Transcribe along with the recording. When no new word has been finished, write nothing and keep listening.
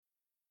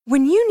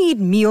When you need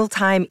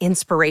mealtime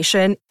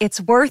inspiration,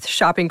 it's worth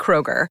shopping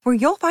Kroger, where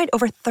you'll find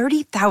over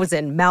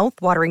 30,000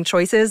 mouth-watering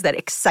choices that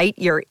excite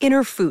your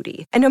inner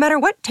foodie. And no matter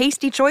what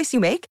tasty choice you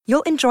make,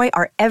 you'll enjoy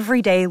our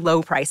everyday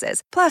low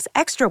prices, plus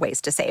extra ways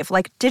to save,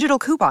 like digital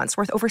coupons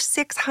worth over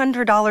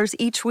 $600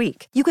 each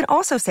week. You can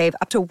also save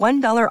up to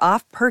 $1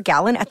 off per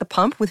gallon at the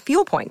pump with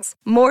fuel points.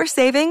 More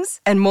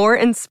savings and more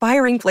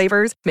inspiring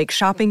flavors make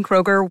shopping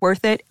Kroger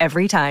worth it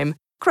every time.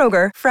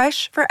 Kroger,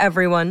 fresh for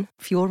everyone.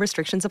 Fuel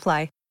restrictions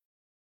apply.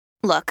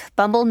 Look,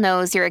 Bumble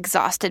knows you're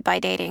exhausted by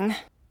dating.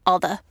 All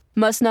the,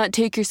 must not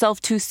take yourself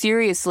too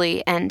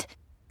seriously, and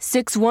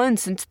 6'1"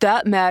 since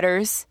that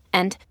matters,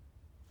 and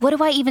what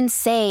do I even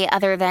say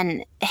other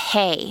than,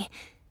 hey?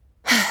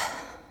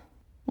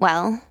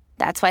 Well,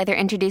 that's why they're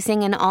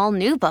introducing an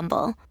all-new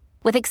Bumble,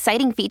 with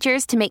exciting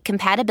features to make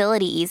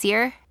compatibility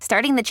easier,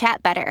 starting the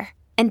chat better,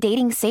 and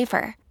dating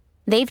safer.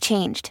 They've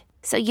changed,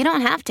 so you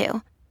don't have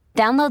to.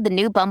 Download the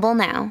new Bumble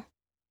now.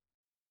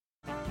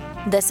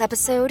 This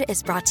episode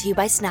is brought to you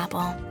by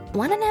Snapple.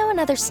 Want to know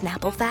another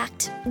Snapple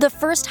fact? The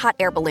first hot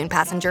air balloon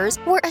passengers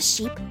were a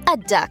sheep, a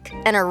duck,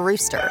 and a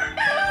rooster.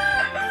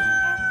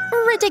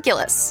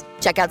 Ridiculous.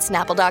 Check out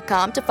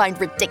Snapple.com to find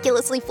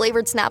ridiculously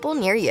flavored Snapple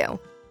near you.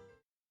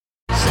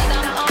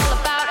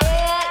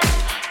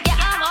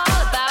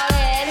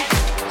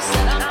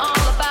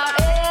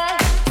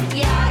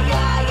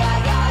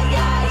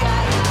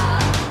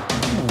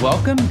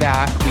 Welcome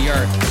back. We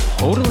are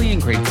totally in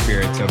great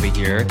spirits over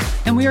here,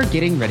 and we are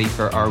getting ready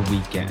for our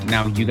weekend.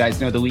 Now, you guys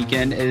know the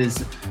weekend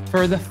is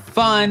for the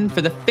fun,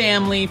 for the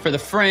family, for the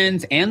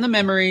friends, and the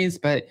memories,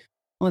 but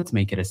let's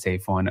make it a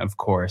safe one, of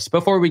course.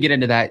 Before we get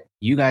into that,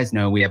 you guys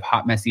know we have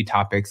hot, messy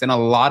topics and a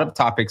lot of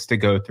topics to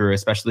go through,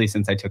 especially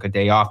since I took a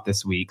day off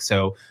this week.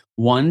 So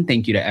one,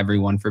 thank you to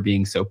everyone for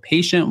being so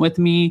patient with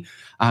me.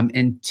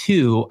 And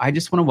two, I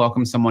just want to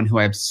welcome someone who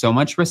I have so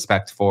much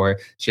respect for.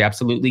 She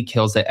absolutely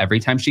kills it every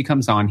time she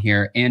comes on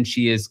here, and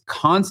she is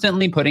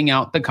constantly putting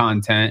out the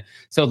content.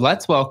 So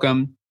let's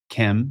welcome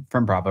Kim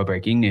from Bravo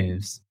Breaking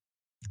News.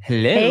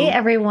 Hello. Hey,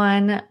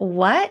 everyone.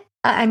 What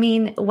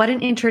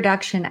an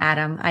introduction,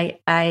 Adam.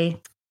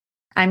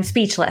 I'm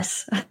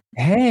speechless.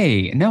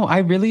 Hey, no, I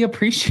really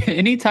appreciate it.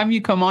 Anytime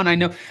you come on, I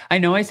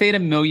know I say it a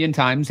million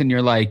times and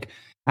you're like,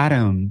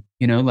 Adam,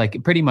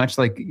 like pretty much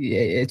like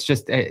it's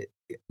just,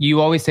 you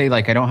always say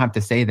like, I don't have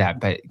to say that,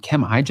 but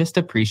Kim, I just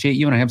appreciate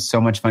you and I have so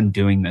much fun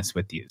doing this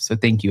with you. So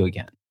thank you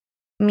again.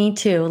 Me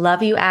too.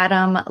 Love you,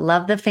 Adam.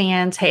 Love the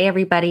fans. Hey,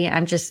 everybody.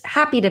 I'm just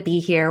happy to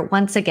be here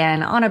once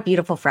again on a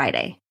beautiful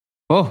Friday.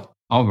 Oh,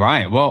 all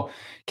right. Well,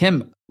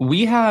 Kim,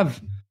 we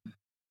have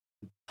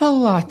a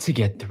lot to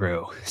get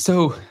through.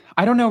 So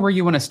I don't know where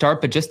you want to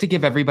start, but just to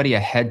give everybody a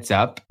heads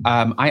up,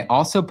 I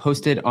also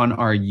posted on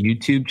our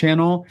YouTube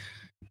channel.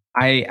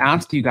 I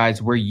asked you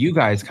guys where you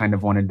guys kind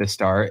of wanted to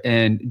start.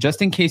 And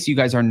just in case you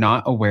guys are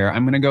not aware,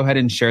 I'm going to go ahead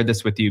and share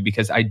this with you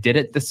because I did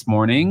it this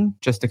morning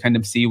just to kind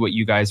of see what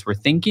you guys were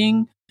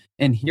thinking.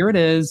 And here it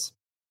is.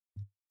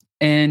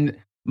 And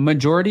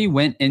majority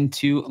went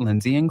into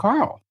Lindsay and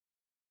Carl.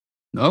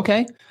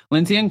 Okay,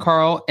 Lindsay and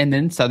Carl, and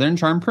then Southern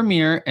Charm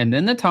premiere, and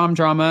then the Tom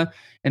drama,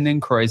 and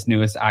then Kroy's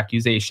newest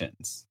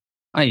accusations.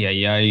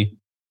 Ay.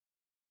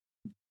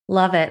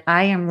 Love it.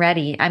 I am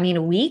ready. I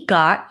mean, we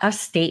got a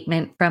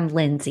statement from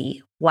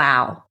Lindsay.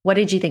 Wow. What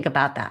did you think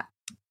about that?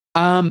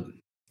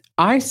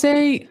 I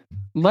say,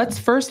 let's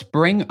first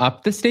bring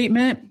up the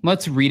statement.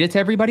 Let's read it to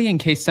everybody in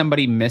case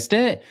somebody missed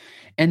it.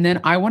 And then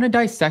I want to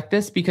dissect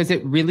this because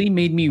it really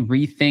made me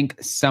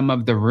rethink some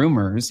of the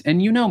rumors.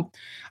 And,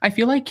 I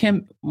feel like,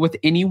 Kim, with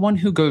anyone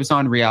who goes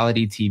on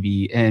reality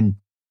TV and,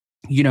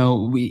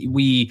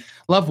 we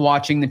love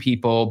watching the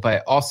people,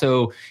 but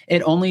also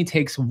it only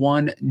takes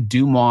one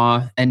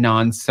Dumois and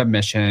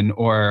non-submission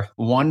or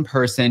one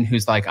person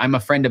who's like, I'm a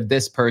friend of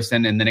this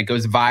person. And then it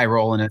goes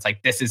viral and it's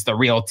like, this is the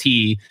real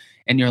tea.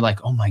 And you're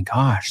like, oh my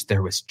gosh,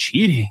 there was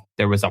cheating.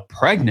 There was a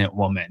pregnant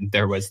woman.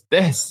 There was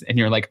this. And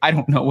you're like, I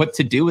don't know what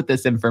to do with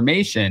this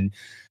information.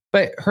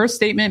 But her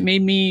statement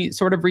made me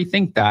sort of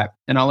rethink that.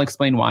 And I'll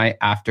explain why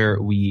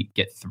after we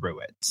get through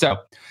it. So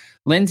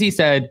Lindsay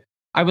said,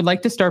 I would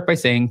like to start by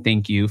saying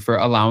thank you for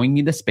allowing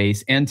me the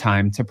space and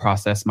time to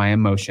process my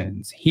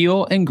emotions,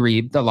 heal and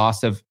grieve the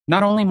loss of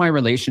not only my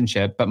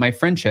relationship, but my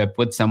friendship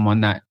with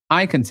someone that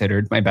I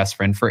considered my best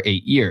friend for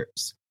 8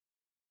 years.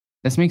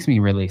 This makes me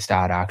really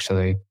sad,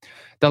 actually.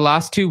 The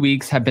last 2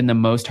 weeks have been the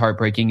most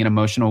heartbreaking and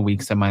emotional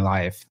weeks of my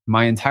life.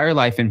 My entire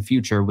life and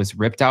future was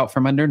ripped out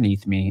from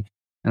underneath me,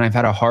 and I've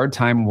had a hard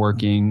time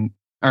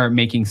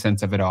making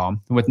sense of it all,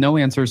 with no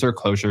answers or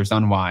closures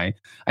on why.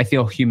 I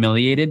feel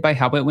humiliated by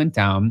how it went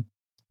down,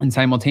 and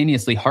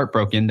simultaneously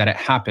heartbroken that it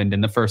happened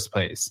in the first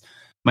place.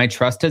 My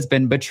trust has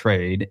been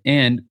betrayed,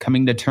 and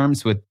coming to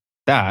terms with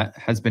that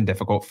has been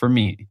difficult for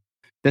me.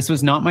 This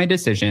was not my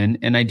decision,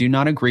 and I do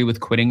not agree with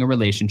quitting a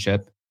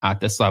relationship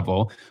at this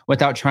level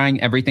without trying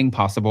everything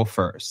possible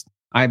first.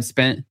 I have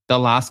spent the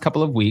last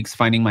couple of weeks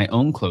finding my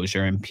own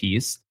closure and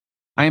peace.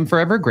 I am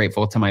forever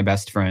grateful to my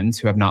best friends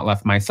who have not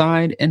left my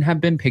side and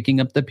have been picking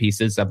up the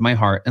pieces of my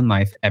heart and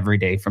life every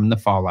day from the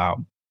fallout.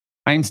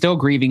 I am still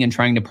grieving and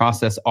trying to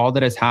process all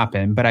that has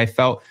happened, but I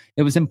felt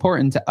it was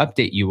important to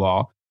update you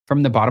all.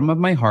 From the bottom of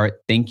my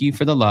heart, thank you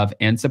for the love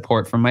and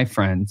support from my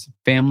friends,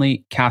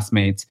 family,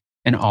 castmates,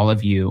 and all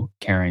of you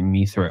carrying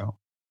me through.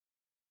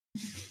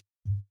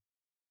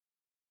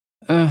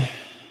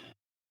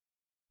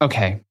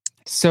 Okay,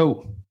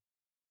 so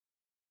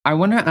I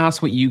want to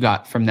ask what you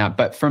got from that,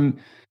 but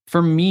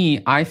for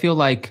me, I feel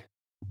like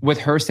with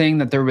her saying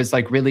that there was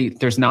like really,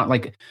 there's not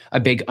like a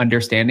big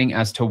understanding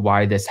as to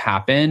why this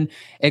happened,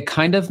 it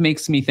kind of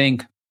makes me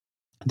think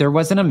there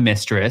wasn't a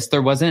mistress,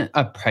 there wasn't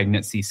a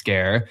pregnancy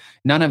scare,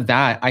 none of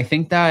that. I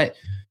think that,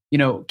 you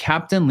know,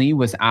 Captain Lee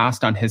was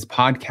asked on his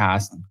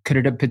podcast, could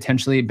it have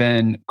potentially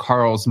been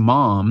Carl's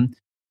mom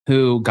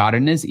who got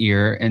in his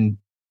ear and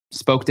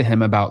spoke to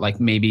him about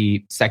like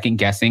maybe second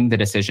guessing the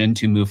decision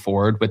to move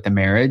forward with the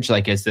marriage?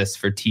 Like, is this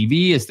for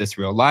TV? Is this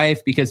real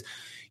life? Because,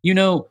 you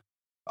know,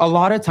 a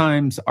lot of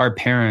times our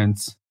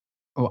parents,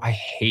 I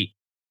hate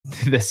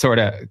this sort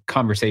of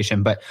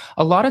conversation, but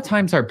a lot of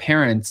times our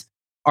parents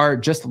are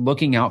just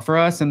looking out for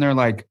us and they're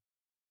like,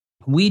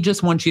 we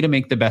just want you to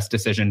make the best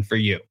decision for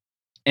you.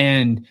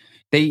 And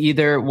they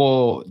either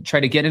will try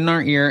to get in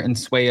our ear and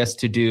sway us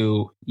to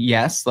do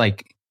yes,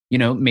 like, you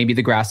know, maybe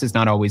the grass is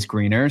not always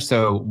greener,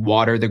 so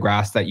water the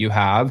grass that you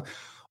have,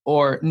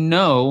 or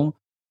no,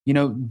 you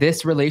know,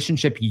 this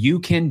relationship, you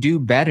can do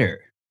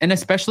better. And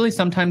especially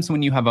sometimes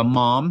when you have a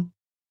mom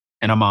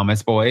and a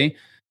mama's boy,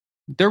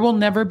 there will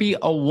never be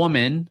a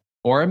woman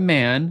or a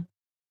man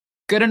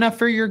good enough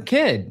for your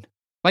kid.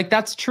 Like,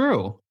 that's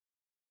true.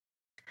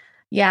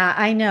 Yeah,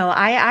 I know.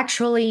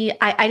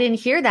 I didn't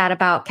hear that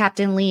about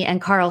Captain Lee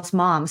and Carl's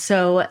mom.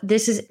 So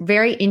this is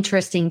very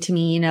interesting to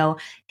me. You know,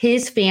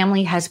 his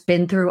family has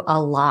been through a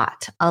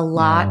lot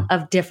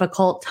of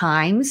difficult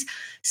times.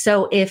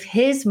 So if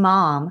his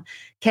mom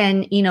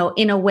can, you know,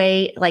 in a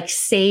way, like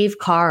save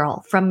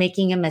Carl from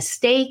making a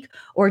mistake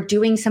or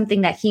doing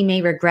something that he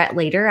may regret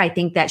later, I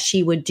think that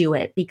she would do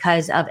it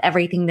because of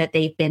everything that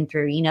they've been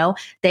through. You know,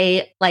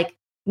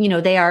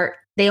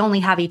 they only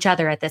have each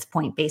other at this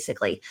point,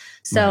 basically.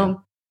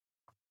 So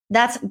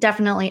that's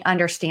definitely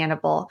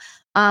understandable.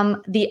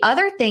 The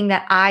other thing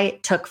that I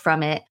took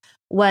from it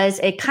was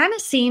it kind of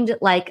seemed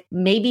like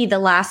maybe the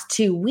last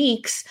 2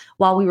 weeks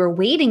while we were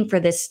waiting for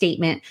this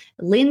statement,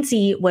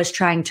 Lindsay was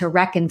trying to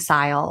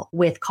reconcile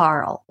with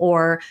Carl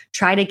or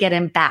try to get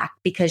him back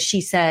because she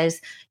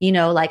says, you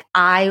know, like,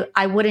 I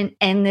wouldn't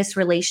end this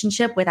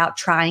relationship without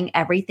trying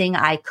everything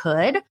I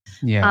could.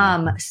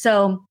 Yeah.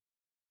 So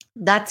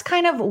that's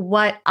kind of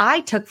what I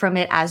took from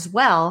it as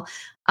well.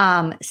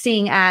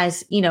 Seeing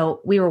as, you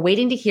know, we were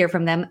waiting to hear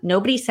from them.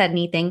 Nobody said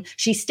anything.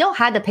 She still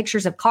had the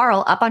pictures of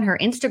Carl up on her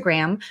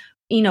Instagram,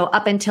 you know,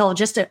 up until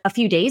just a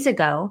few days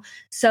ago.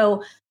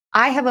 So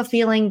I have a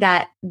feeling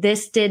that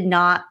this did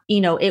not,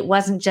 you know, it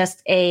wasn't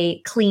just a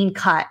clean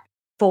cut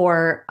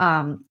for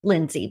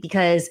Lindsay,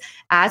 because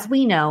as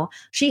we know,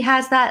 she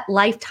has that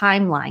life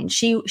timeline.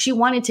 She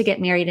wanted to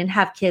get married and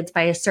have kids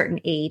by a certain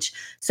age.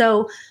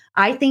 So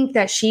I think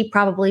that she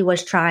probably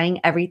was trying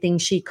everything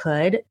she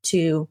could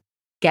to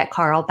get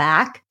Carl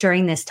back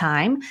during this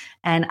time.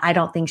 And I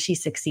don't think she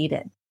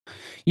succeeded.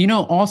 You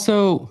know,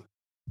 also,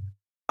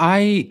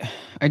 I'm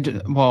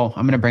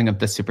going to bring up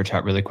this super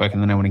chat really quick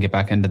and then I want to get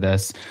back into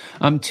this.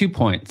 2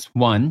 points.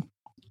 One,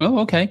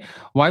 okay.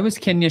 Why was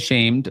Kenya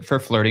shamed for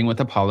flirting with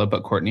Apollo,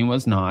 but Courtney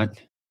was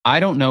not? I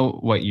don't know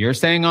what you're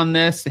saying on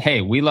this.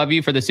 Hey, we love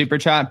you for the super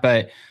chat,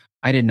 but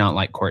I did not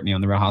like Courtney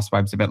on The Real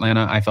Housewives of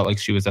Atlanta. I felt like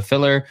she was a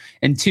filler.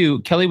 And 2,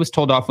 Kelly was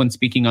told off when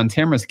speaking on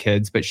Tamra's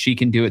kids, but she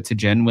can do it to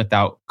Jen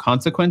without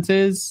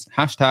consequences.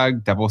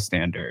 # double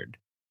standard.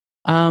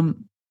 I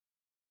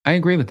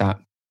agree with that.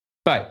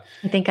 But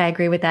I think I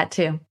agree with that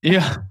too.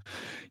 Yeah.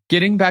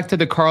 Getting back to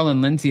the Carl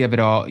and Lindsay of it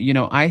all, you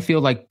know, I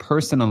feel like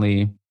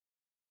personally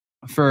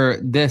for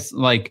this,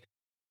 like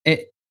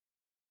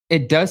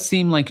it does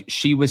seem like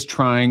she was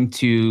trying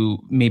to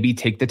maybe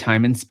take the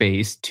time and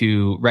space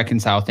to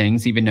reconcile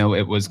things, even though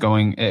it was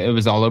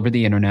all over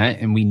the internet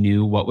and we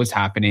knew what was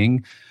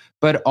happening.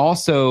 But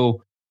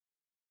also,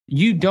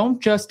 you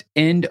don't just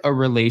end a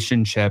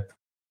relationship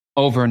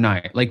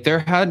overnight. Like there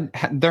had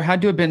to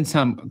have been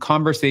some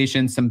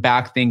conversation, some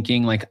back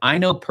thinking. Like, I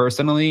know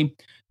personally,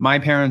 my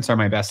parents are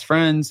my best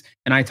friends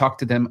and I talk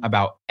to them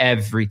about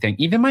everything,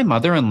 even my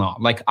mother-in-law.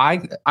 Like I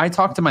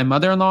talk to my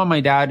mother-in-law, my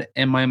dad,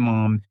 and my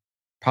mom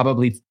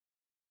probably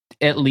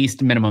at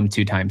least minimum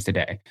 2 times a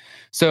day.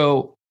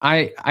 So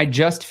I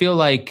just feel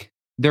like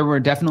there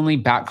were definitely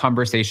back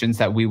conversations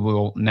that we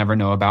will never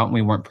know about and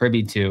we weren't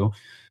privy to.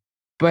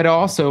 But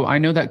also, I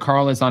know that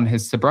Carl is on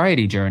his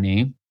sobriety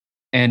journey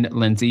and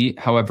Lindsay,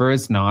 however,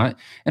 is not.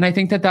 And I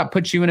think that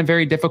puts you in a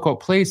very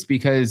difficult place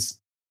because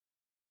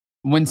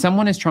when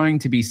someone is trying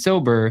to be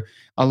sober,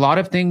 a lot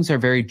of things are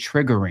very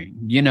triggering.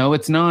 You know,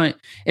 it's not,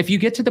 if you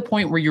get to the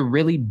point where you're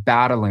really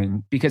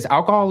battling, because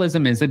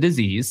alcoholism is a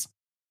disease.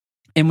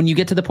 And when you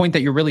get to the point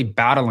that you're really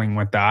battling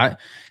with that,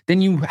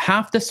 then you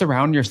have to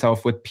surround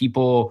yourself with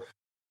people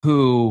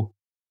who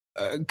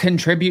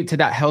contribute to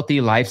that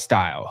healthy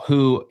lifestyle,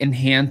 who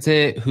enhance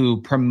it,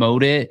 who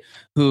promote it,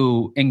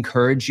 who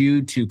encourage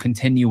you to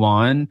continue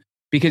on,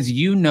 because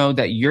you know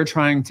that you're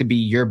trying to be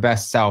your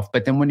best self.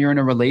 But then when you're in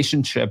a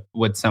relationship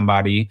with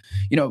somebody,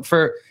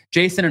 for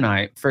Jason and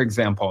I, for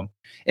example,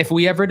 if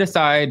we ever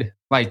decide,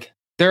 like,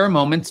 there are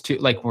moments to,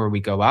 like, where we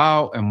go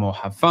out and we'll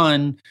have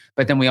fun,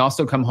 but then we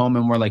also come home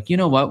and we're like, you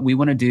know what, we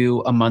want to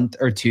do a month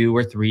or 2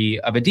 or 3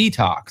 of a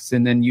detox.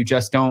 And then you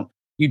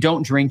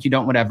don't drink, you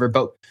don't whatever,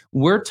 but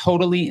we're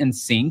totally in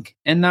sync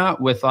in that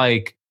with,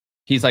 like,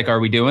 he's like, are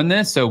we doing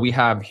this? So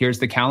here's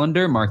the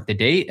calendar, mark the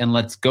date, and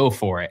let's go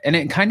for it. And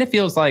it kind of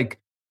feels like,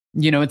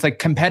 it's like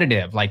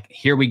competitive, like,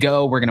 here we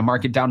go, we're going to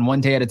mark it down one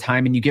day at a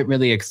time, and you get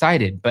really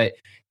excited. But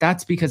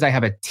that's because I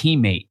have a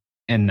teammate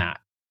in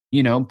that,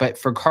 but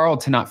for Carl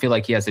to not feel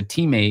like he has a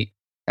teammate,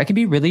 that can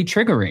be really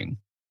triggering.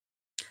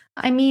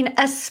 I mean,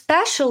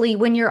 especially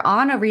when you're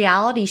on a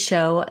reality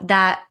show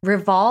that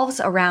revolves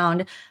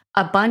around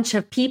a bunch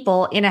of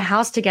people in a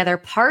house together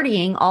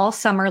partying all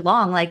summer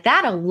long. Like,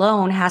 that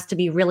alone has to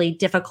be really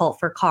difficult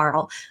for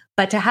Carl.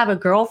 But to have a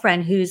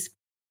girlfriend who's,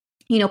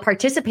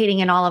 participating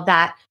in all of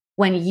that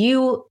when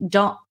you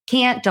don't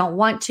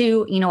want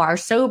to, are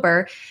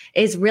sober,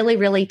 is really,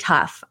 really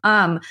tough.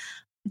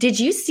 Did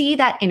you see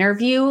that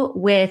interview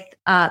with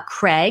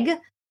Craig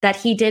that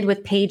he did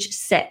with Page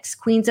 6?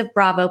 Queens of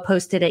Bravo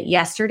posted it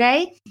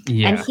yesterday.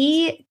 Yeah. And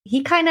he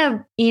kind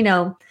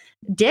of,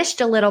 dished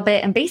a little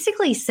bit and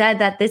basically said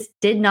that this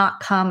did not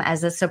come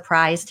as a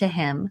surprise to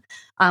him.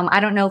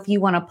 I don't know if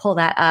you want to pull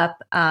that up,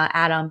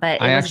 Adam,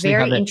 but it was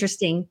very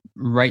interesting.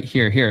 Right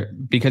here,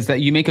 because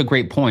you make a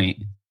great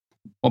point.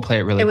 We'll play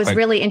it really quick. It was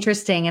really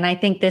interesting. And I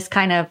think this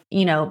kind of,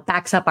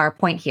 backs up our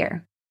point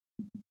here.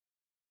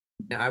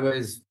 I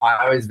was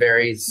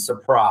very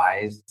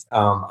surprised.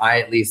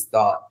 I at least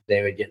thought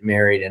they would get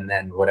married and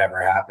then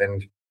whatever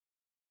happened.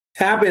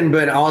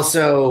 But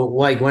also,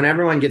 like, when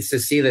everyone gets to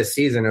see this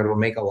season, it'll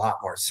make a lot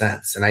more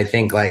sense. And I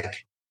think,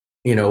 like,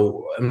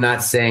 I'm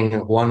not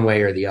saying one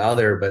way or the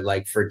other, but,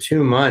 like, for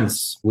 2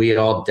 months, we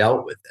all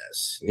dealt with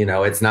this.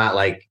 It's not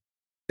like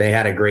they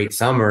had a great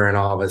summer and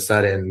all of a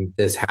sudden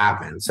this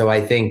happened. So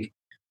I think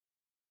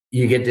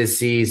you get to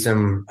see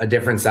a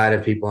different side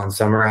of people on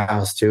Summer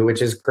House too,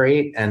 which is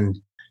great. And,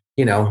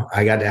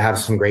 I got to have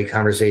some great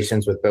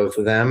conversations with both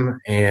of them.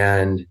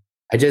 And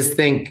I just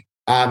think,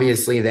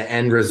 obviously, the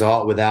end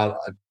result without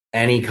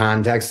any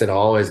context at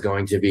all is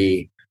going to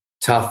be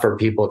tough for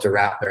people to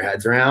wrap their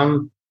heads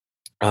around.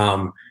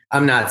 I'm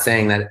not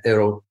saying that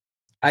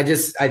I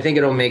think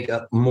it'll make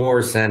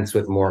more sense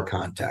with more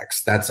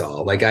context. That's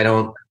all. Like, I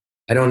don't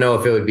know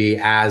if it would be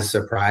as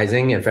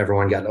surprising if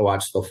everyone got to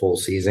watch the full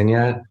season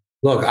yet.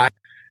 Look, but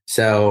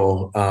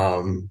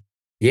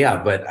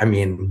I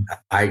mean,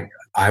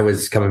 I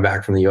was coming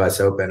back from the US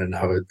Open and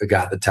I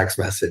got the text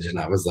message and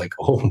I was like,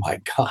 oh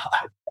my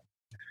God.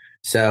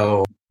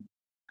 So,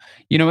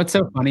 what's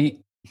so funny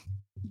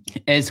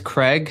is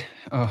Craig,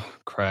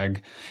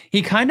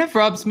 he kind of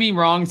rubs me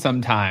wrong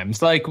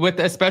sometimes. Like,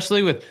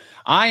 especially with,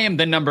 I am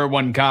the number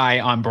 1 guy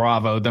on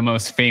Bravo, the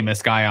most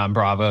famous guy on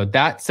Bravo.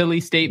 That silly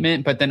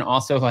statement. But then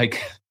also,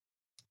 like,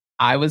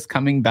 I was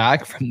coming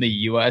back from the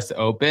US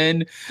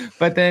Open,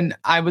 but then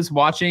I was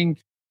watching,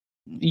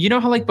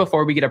 how, like,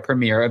 before we get a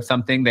premiere of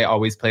something, they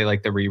always play,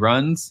 like, the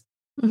reruns.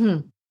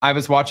 Mm-hmm. I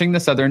was watching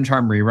the Southern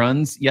Charm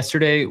reruns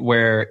yesterday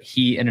where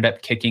he ended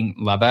up kicking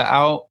Leva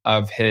out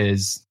of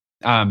his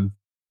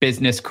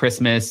business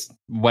Christmas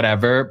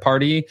whatever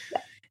party.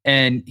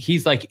 And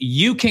he's like,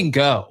 you can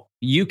go.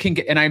 You can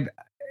get. And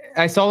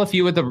I saw a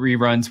few of the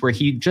reruns where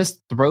he just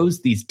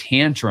throws these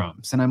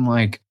tantrums. And I'm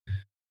like,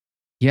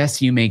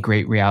 yes, you make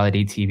great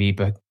reality TV,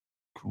 but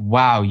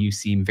wow, you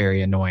seem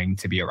very annoying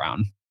to be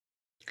around.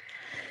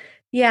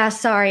 Yeah,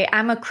 sorry.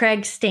 I'm a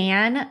Craig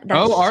stan.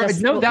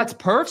 That's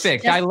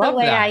perfect. I love that. The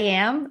way I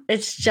am.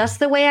 It's just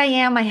the way I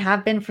am. I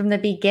have been from the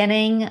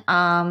beginning.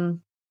 I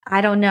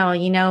don't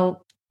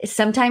know.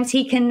 Sometimes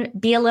he can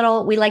be a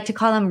little, we like to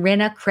call him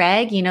Rinna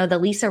Craig, the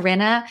Lisa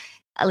Rinna,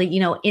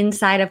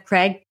 inside of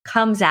Craig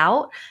comes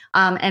out.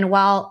 And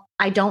while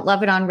I don't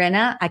love it on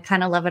Rinna, I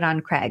kind of love it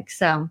on Craig.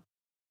 So.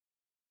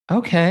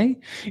 Okay.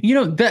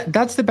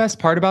 That's the best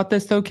part about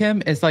this though,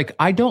 Kim, is like,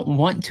 I don't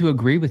want to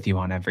agree with you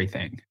on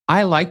everything.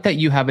 I like that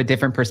you have a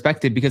different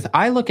perspective because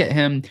I look at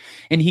him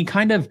and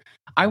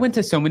I went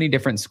to so many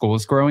different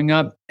schools growing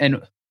up,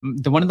 and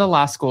one of the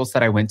last schools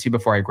that I went to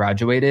before I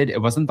graduated,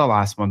 it wasn't the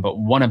last one, but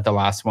one of the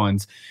last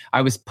ones,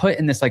 I was put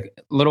in this like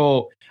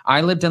I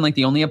lived in like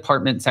the only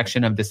apartment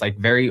section of this like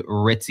very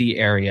ritzy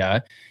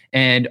area.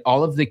 And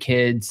all of the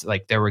kids,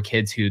 like there were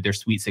kids who their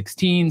sweet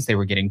 16s, they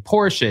were getting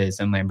Porsches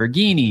and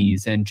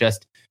Lamborghinis. And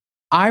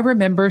I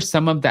remember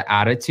some of the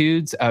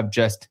attitudes of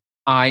just,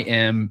 I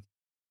am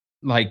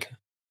like,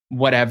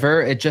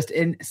 whatever.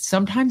 And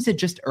sometimes it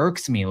just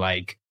irks me.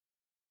 Like,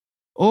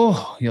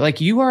 oh,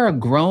 like you are a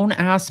grown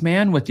ass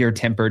man with your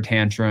temper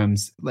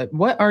tantrums. Like,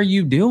 what are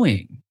you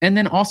doing? And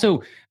then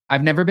also,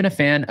 I've never been a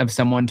fan of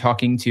someone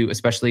talking to,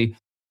 especially,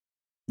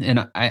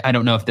 and I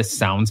don't know if this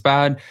sounds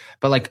bad,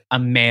 but like a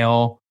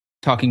male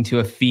talking to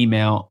a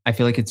female, I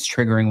feel like it's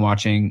triggering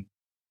watching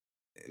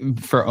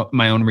for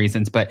my own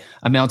reasons, but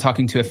a male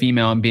talking to a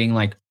female and being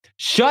like,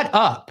 shut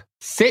up,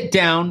 sit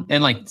down,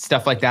 and like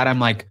stuff like that. I'm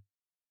like,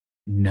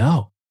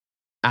 no,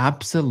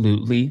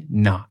 absolutely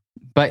not.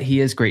 But he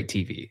is great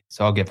TV,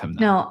 so I'll give him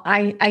that. No,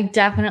 I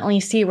definitely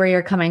see where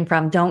you're coming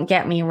from. Don't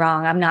get me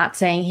wrong. I'm not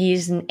saying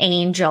he's an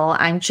angel.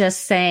 I'm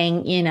just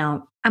saying,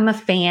 I'm a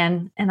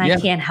fan and I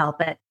can't help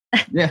it.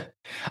 Yeah.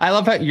 I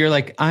love how you're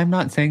like, I'm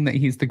not saying that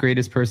he's the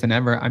greatest person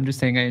ever. I'm just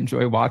saying I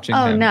enjoy watching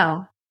him. Oh,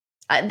 no.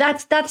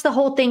 That's the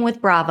whole thing with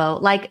Bravo.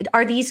 Like,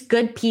 are these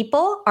good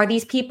people? Are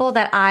these people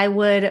that I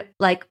would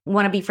like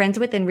want to be friends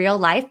with in real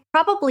life?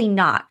 Probably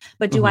not.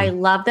 But do I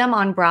love them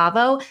on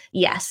Bravo?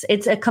 Yes.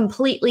 It's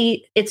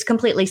completely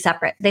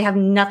separate. They have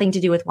nothing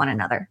to do with one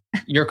another.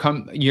 You're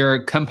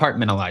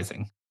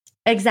compartmentalizing.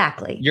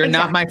 Exactly. You're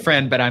not my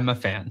friend, but I'm a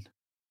fan.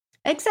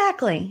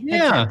 Exactly. Yeah,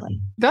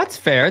 exactly. That's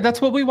fair. That's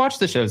what we watch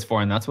the shows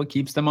for, and that's what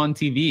keeps them on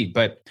TV.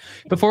 But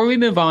before we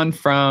move on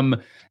from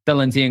the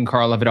Lindsay and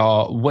Carl of it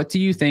all, what do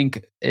you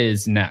think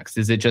is next?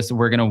 Is it just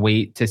we're going to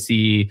wait to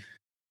see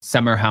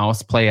Summer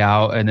House play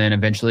out, and then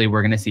eventually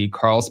we're going to see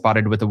Carl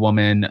spotted with a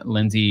woman,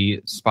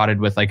 Lindsay spotted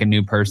with like a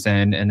new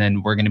person, and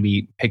then we're going to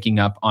be picking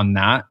up on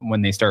that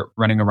when they start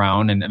running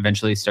around and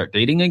eventually start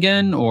dating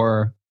again?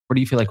 Or where do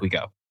you feel like we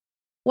go?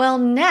 Well,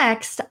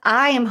 next,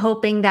 I am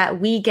hoping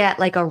that we get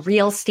like a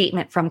real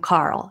statement from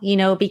Carl,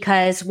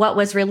 because what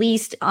was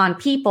released on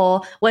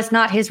People was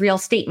not his real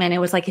statement. It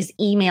was like his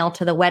email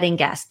to the wedding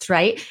guests,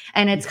 right?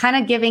 And it's kind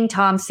of giving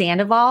Tom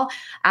Sandoval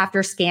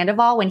after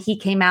Scandoval when he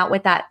came out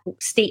with that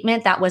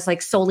statement that was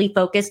like solely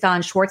focused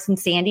on Schwartz and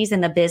Sandy's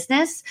in the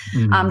business,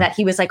 that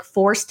he was like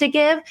forced to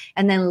give.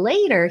 And then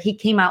later he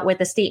came out with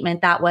a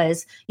statement that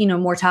was,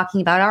 more talking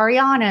about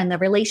Ariana and the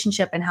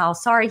relationship and how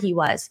sorry he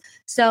was.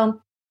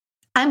 So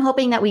I'm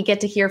hoping that we get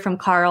to hear from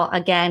Carl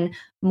again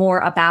more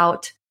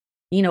about,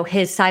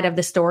 his side of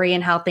the story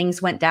and how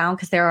things went down,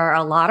 because there are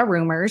a lot of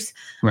rumors.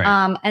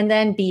 Right. And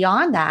then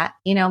beyond that,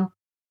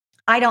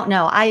 I don't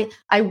know.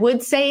 I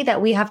would say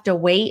that we have to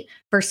wait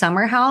for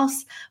Summer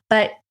House,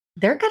 but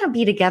they're going to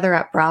be together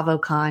at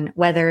BravoCon,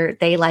 whether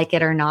they like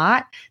it or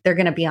not. They're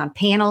going to be on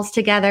panels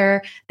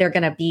together. They're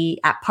going to be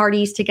at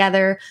parties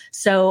together.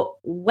 So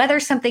whether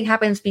something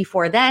happens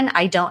before then,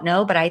 I don't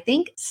know, but I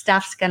think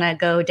stuff's going to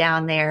go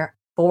down there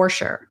for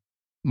sure.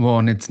 Well,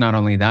 and it's not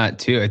only that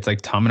too. It's like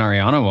Tom and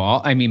Ariana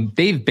will,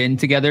 they've been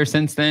together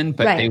since then,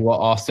 but they will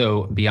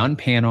also be on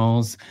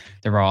panels.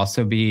 There will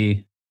also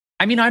be,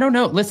 I don't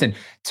know. Listen,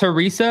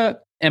 Teresa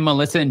and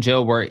Melissa and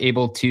Jill were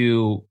able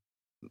to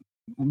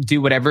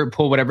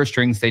pull whatever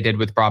strings they did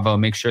with Bravo,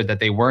 make sure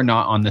that they were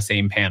not on the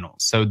same panel.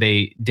 So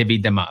they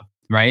divvied them up,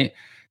 right?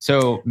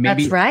 So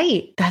maybe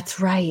That's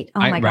right. Oh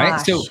my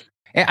gosh. So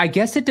I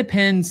guess it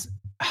depends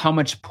how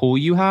much pull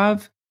you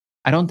have.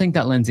 I don't think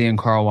that Lindsay and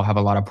Carl will have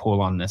a lot of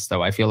pull on this,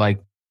 though. I feel like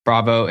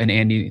Bravo and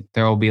Andy,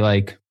 there will be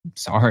like,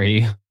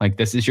 sorry, like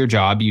this is your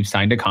job. You've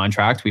signed a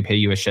contract. We pay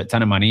you a shit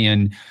ton of money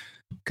and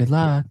good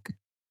luck.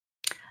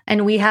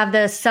 And we have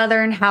the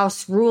Southern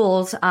House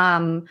rules,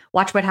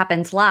 Watch What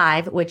Happens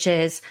Live, which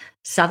is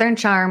Southern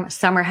Charm,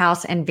 Summer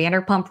House, and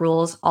Vanderpump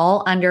Rules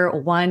all under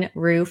one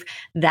roof.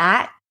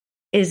 That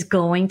is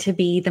going to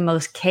be the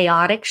most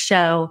chaotic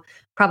show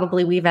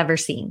probably we've ever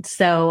seen.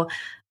 So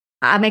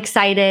I'm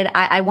excited.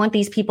 I want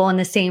these people in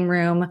the same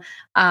room.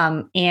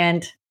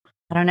 And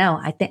I don't know.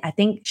 I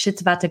think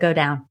shit's about to go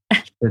down.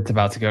 It's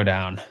about to go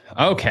down.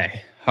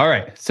 Okay. All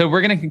right. So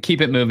we're going to keep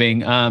it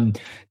moving.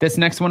 This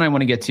next one I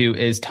want to get to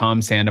is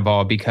Tom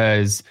Sandoval,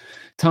 because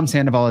Tom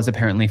Sandoval is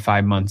apparently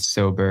 5 months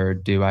sober.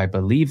 Do I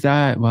believe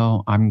that?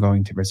 Well, I'm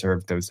going to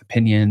reserve those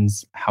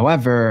opinions.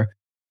 However,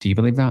 do you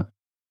believe that?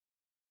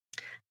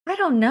 I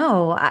don't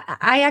know.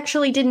 I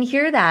actually didn't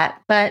hear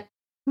that, but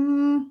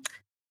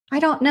I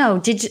don't know.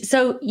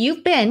 So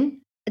you've been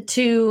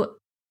to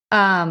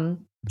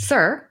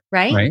Sir,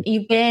 right?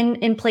 You've been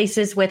in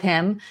places with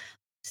him.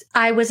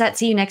 I was at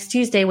See You Next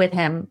Tuesday with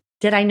him.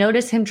 Did I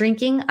notice him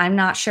drinking? I'm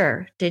not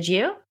sure. Did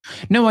you?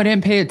 No, I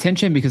didn't pay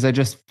attention because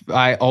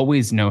I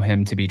always know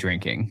him to be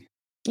drinking.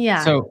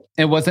 Yeah. So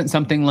it wasn't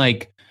something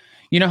like,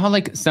 how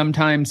like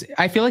sometimes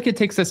I feel like it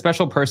takes a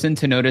special person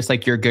to notice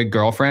like your good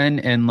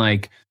girlfriend and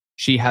like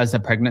she has a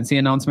pregnancy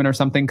announcement or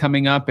something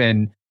coming up,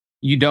 and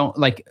you don't,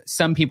 like,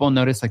 some people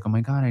notice like, oh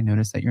my God, I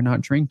noticed that you're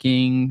not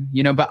drinking,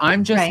 but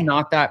I'm just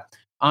not that.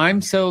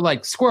 I'm so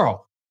like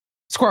squirrel.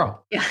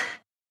 Yeah.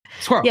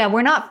 Squirrel. Yeah.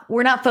 We're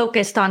not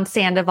focused on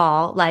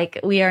Sandoval. Like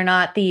we are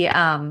not the,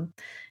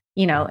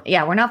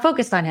 we're not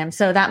focused on him.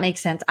 So that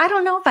makes sense. I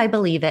don't know if I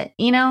believe it,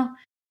 Yeah.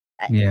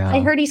 I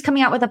heard he's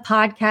coming out with a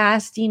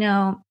podcast,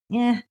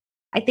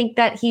 I think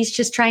that he's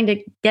just trying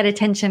to get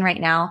attention right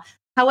now.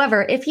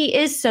 However, if he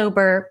is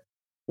sober,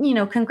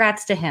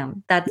 congrats to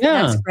him.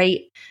 That's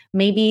great.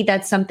 Maybe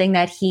that's something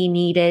that he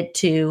needed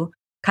to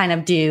kind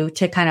of do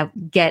to kind of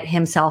get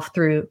himself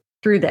through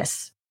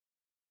this.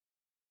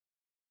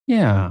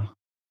 Yeah.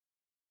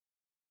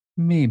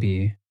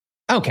 Maybe.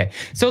 Okay.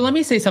 So let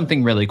me say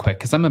something really quick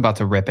because I'm about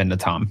to rip into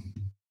Tom.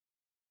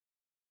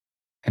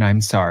 And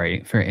I'm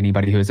sorry for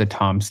anybody who is a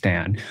Tom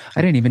stan.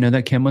 I didn't even know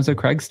that Kim was a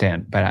Craig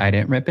stan, but I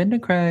didn't rip into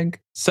Craig.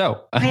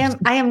 So I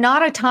am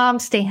not a Tom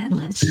stan.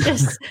 Let's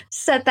just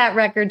set that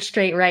record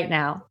straight right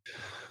now.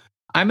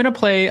 I'm going to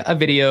play a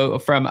video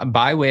from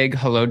By Wig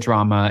Hello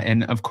Drama.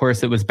 And of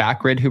course, it was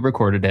Backrid who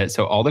recorded it.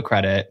 So all the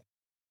credit.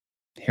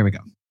 Here we go.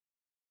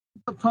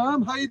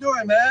 Tom, how you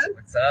doing, man?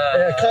 What's up?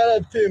 Yeah, caught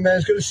up too, man.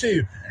 It's good to see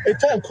you. Hey,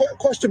 Tom,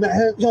 question,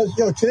 man.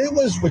 Today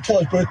was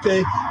Raquel's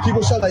birthday.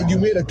 People said like you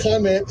made a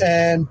comment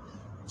and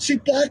she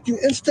blocked you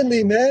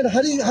instantly, man.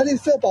 How do you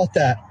feel about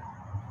that?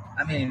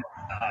 I mean,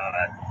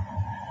 I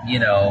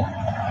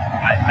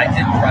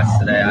did press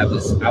today. I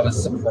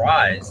was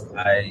surprised.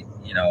 I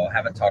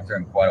haven't talked to her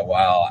in quite a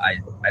while. I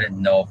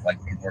didn't know if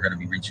like people were going to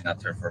be reaching out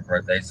to her for her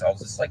birthday. So I was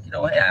just like,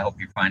 hey, I hope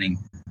you're finding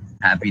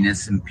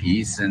happiness and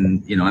peace.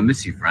 And, I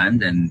miss you,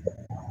 friend. And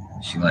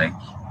she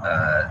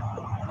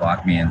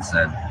blocked me and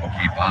said,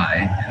 okay,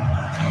 bye.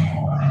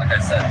 And like I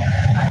said,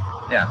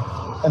 yeah.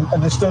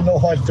 And there's still no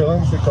hard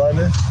feelings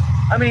regardless?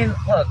 I mean,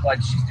 look,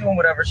 like she's doing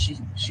whatever she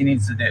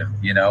needs to do,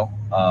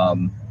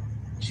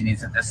 she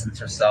needs to distance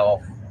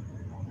herself,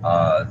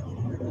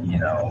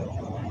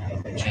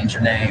 change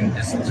her name,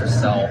 distance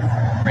herself,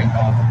 break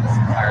off of this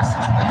entire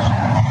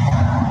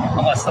situation,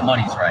 unless the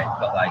money's right.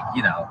 But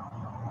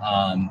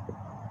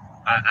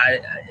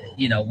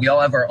we all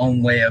have our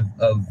own way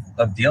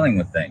of dealing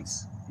with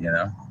things,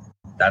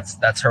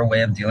 that's her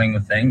way of dealing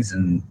with things.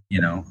 And,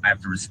 I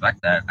have to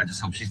respect that. I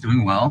just hope she's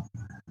doing well.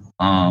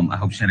 I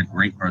hope she had a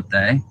great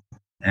birthday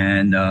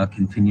and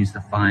continues to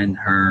find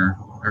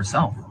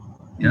herself,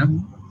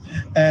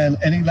 And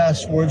any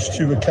last words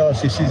to Raquel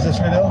as she sees this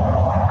video?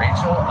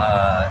 Rachel,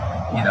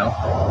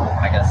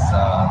 I guess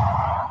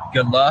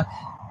good luck.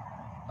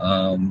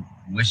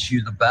 Wish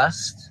you the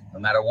best, no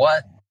matter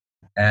what.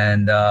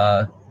 And,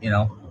 yeah,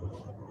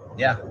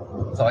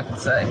 that's all I can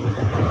say.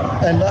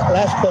 And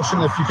last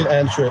question, if you can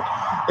answer it.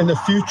 In the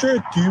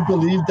future, do you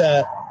believe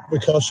that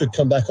Raquel should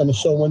come back on the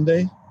show one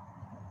day?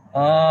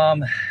 I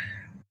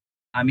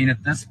mean,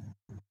 at this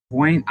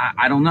point,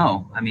 I don't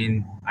know. I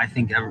mean, I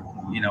think,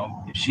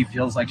 if she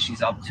feels like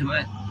she's up to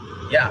it,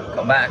 yeah,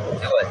 come back,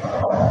 do it.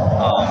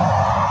 But,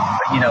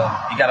 you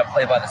got to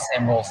play by the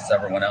same rules as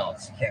everyone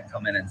else. You can't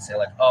come in and say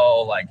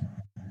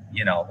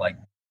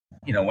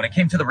when it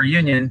came to the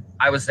reunion,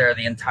 I was there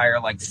the entire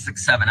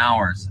 6-7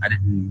 hours. I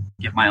didn't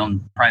get my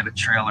own private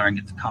trailer and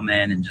get to come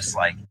in and just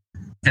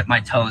dip my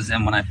toes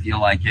in when I feel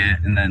like it.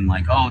 And then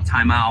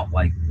time out,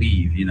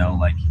 leave,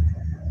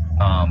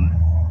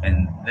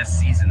 and this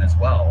season as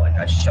well,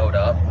 I showed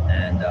up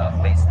and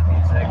faced the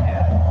music,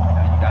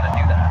 and you got to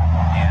do that.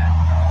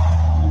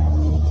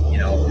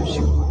 And if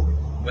she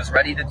was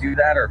ready to do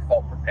that or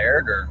felt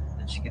prepared or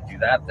that she could do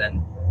that,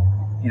 then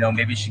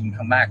maybe she can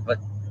come back. But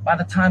by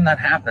the time that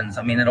happens,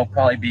 I mean, it'll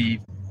probably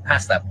be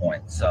past that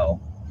point. So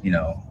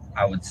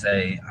I would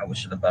say I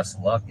wish her the best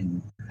of luck,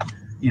 and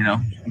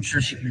I'm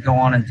sure she could go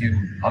on and do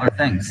other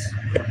things.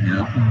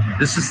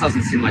 This just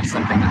doesn't seem like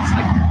something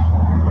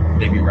that's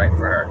maybe right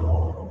for her.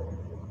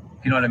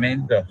 You know what I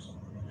mean? Yeah.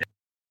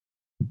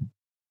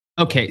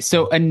 Okay,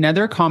 so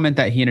another comment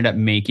that he ended up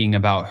making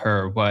about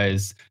her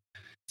was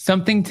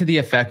something to the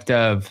effect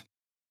of,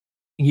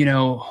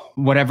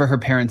 whatever her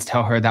parents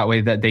tell her, that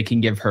way that they can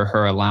give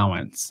her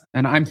allowance.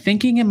 And I'm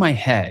thinking in my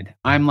head,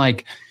 I'm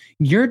like,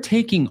 you're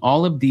taking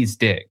all of these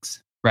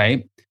digs,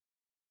 right?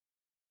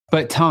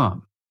 But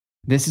Tom,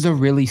 this is a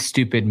really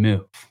stupid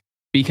move.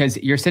 Because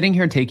you're sitting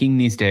here taking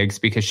these digs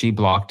because she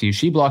blocked you.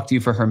 She blocked you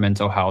for her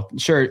mental health.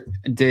 Sure,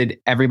 did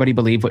everybody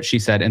believe what she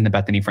said in the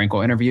Bethany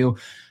Frankel interview?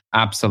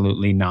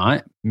 Absolutely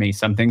not. May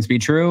some things be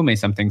true, may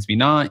some things be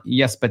not.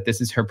 Yes, but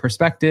this is her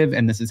perspective,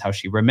 and this is how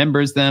she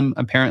remembers them,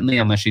 apparently,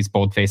 unless she's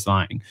bold-faced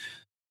lying.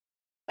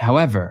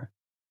 However,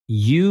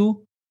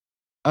 you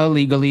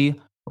illegally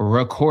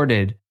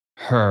recorded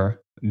her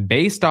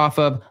based off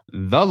of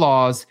the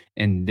laws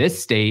in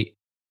this state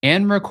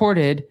and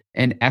recorded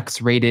an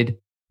X-rated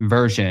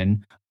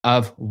version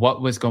of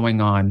what was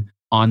going on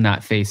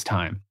that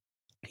FaceTime.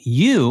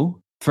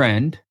 You,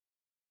 friend,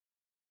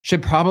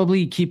 should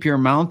probably keep your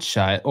mouth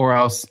shut, or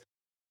else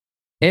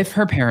if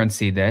her parents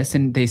see this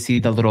and they see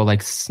the little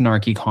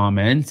snarky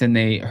comments and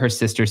her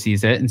sister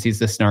sees it and sees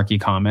the snarky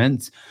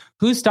comments,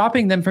 who's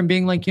stopping them from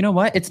being like, you know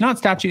what? It's not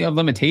statute of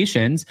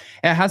limitations.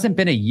 It hasn't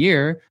been a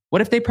year.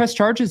 What if they press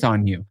charges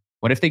on you?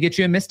 What if they get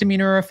you a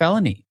misdemeanor or a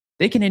felony?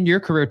 They can end your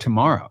career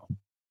tomorrow.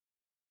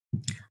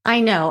 I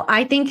know.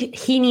 I think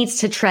he needs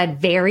to tread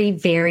very,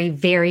 very,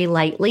 very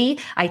lightly.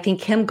 I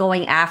think him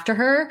going after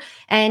her.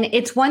 And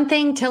it's one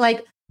thing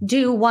to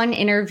do one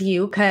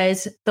interview,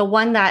 because the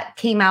one that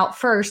came out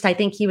first, I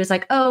think he was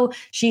like, oh,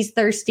 she's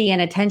thirsty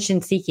and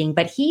attention seeking.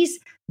 But he's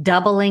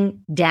doubling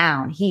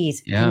down.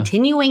 He's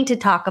continuing to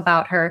talk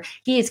about her.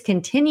 He is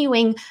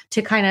continuing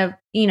to kind of,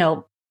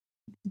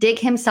 dig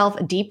himself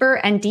deeper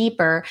and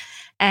deeper.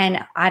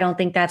 And I don't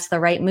think that's the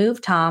right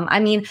move, Tom. I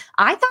mean,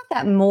 I thought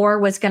that more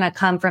was going to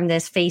come from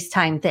this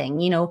FaceTime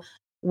thing.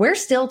 We're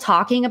still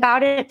talking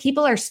about it.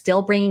 People are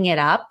still bringing it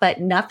up,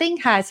 but nothing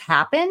has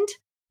happened.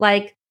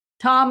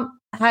 Tom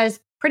has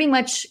pretty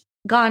much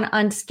gone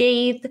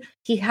unscathed.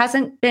 He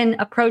hasn't been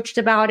approached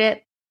about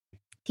it.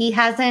 He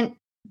hasn't,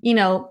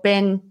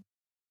 been,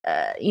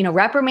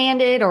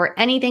 reprimanded or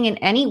anything in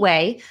any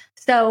way.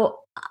 So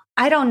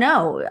I don't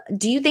know.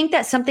 Do you think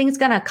that something's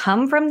going to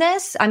come from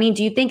this? I mean,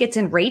 do you think it's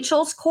in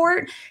Rachel's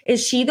court?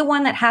 Is she the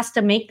one that has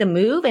to make the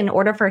move in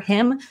order for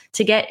him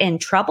to get in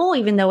trouble,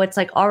 even though it's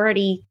like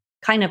already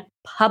kind of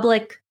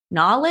public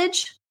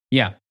knowledge?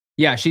 Yeah.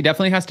 Yeah. She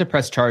definitely has to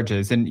press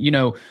charges. And,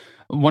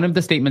 one of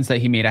the statements that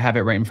he made, I have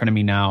it right in front of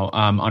me now,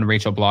 on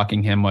Rachel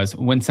blocking him, was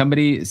when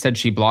somebody said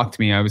she blocked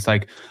me, I was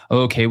like, oh,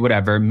 okay,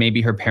 whatever. Maybe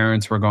her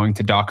parents were going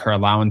to dock her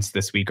allowance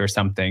this week or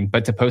something.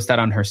 But to post that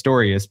on her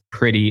story is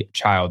pretty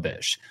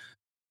childish.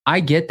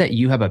 I get that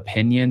you have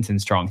opinions and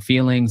strong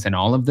feelings and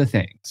all of the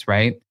things,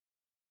 right?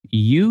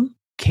 You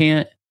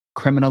can't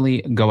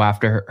criminally go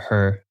after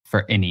her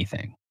for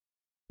anything.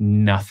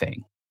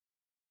 Nothing.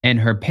 And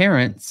her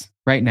parents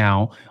right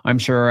now, I'm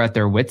sure, are at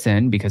their wits'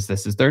 end because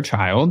this is their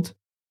child.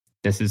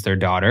 This is their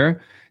daughter.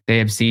 They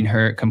have seen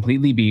her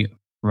completely be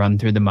run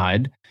through the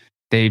mud.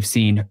 They've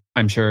seen,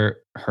 I'm sure,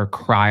 her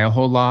cry a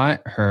whole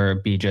lot,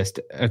 her be just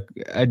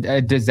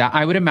a disaster.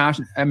 I would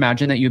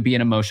imagine that you'd be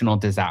an emotional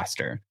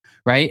disaster,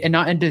 right? And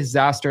not a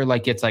disaster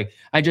like it's like,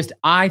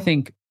 I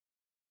think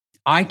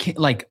I can't,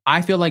 like,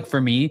 I feel like for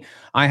me,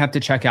 I have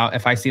to check out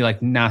if I see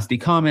like nasty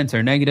comments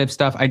or negative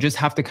stuff. I just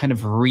have to kind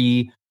of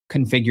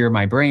reconfigure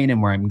my brain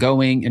and where I'm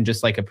going and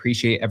just like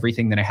appreciate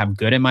everything that I have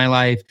good in my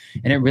life.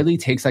 And it really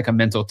takes like a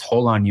mental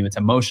toll on you. It's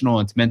emotional,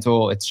 it's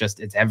mental, it's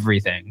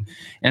everything.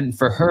 And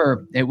for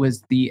her, it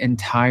was the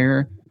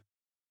entire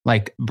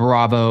like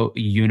Bravo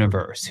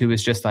universe who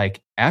was just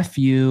like, F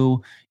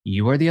you,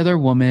 you are the other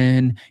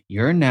woman,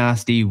 you're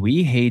nasty,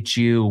 we hate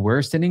you,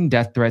 we're sending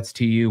death threats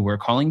to you, we're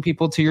calling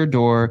people to your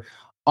door,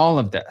 all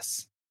of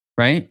this,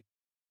 right?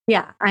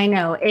 Yeah, I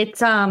know.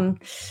 It's,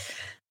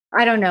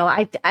 I don't know.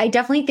 I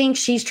definitely think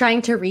she's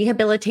trying to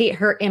rehabilitate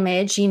her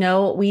image.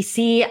 We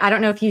see, I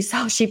don't know if you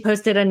saw, she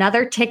posted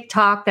another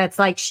TikTok that's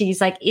like, she's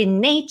like in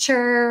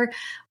nature,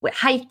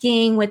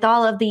 hiking with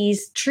all of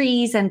these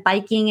trees and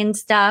biking and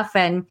stuff.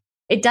 And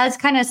it does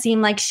kind of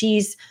seem like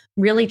she's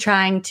really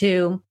trying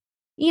to,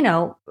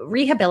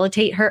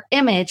 rehabilitate her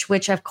image,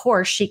 which of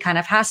course she kind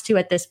of has to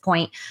at this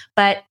point.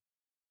 But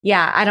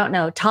yeah, I don't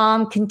know.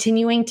 Tom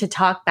continuing to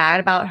talk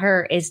bad about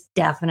her is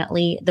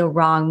definitely the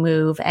wrong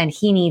move. And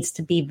he needs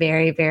to be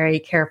very, very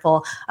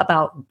careful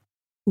about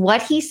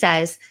what he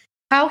says,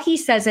 how he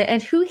says it,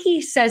 and who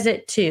he says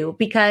it to.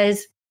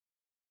 Because,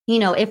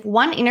 if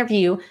one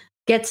interview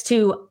gets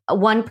to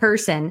one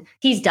person,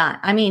 he's done.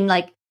 I mean,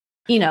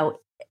 go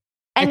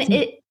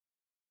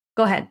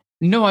ahead.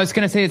 No, I was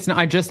going to say it's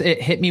not,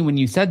 it hit me when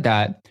you said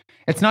that.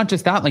 It's not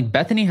just that, like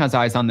Bethany has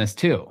eyes on this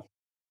too.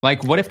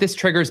 Like, what if this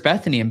triggers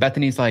Bethany and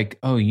Bethany's like,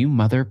 oh, you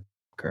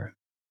motherfucker.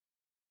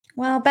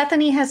 Well,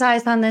 Bethany has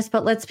eyes on this,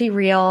 but let's be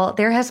real.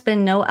 There has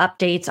been no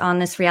updates on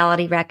this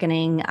reality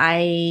reckoning.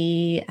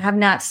 I have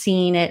not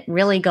seen it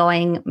really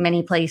going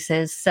many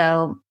places.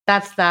 So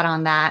that's that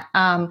on that.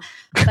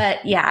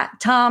 But yeah,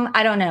 Tom,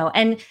 I don't know.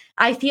 And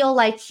I feel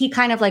like he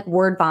kind of like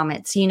word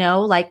vomits,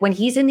 like when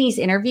he's in these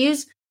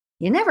interviews,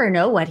 you never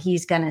know what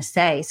he's going to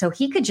say. So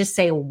he could just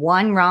say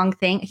one wrong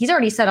thing. He's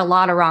already said a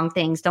lot of wrong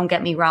things. Don't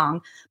get me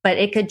wrong, but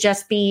it could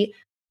just be,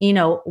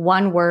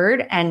 one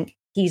word and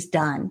he's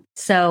done.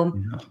 So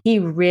he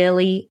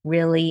really,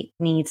 really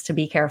needs to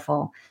be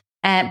careful.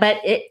 But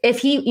if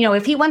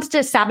he wants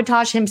to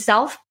sabotage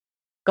himself,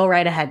 go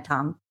right ahead,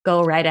 Tom.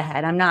 Go right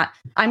ahead. I'm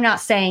not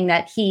saying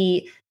that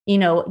he,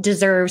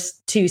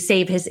 deserves to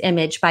save his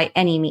image by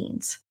any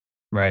means.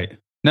 Right.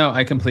 No,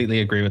 I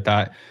completely agree with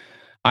that.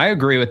 I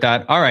agree with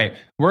that. All right.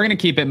 We're going to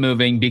keep it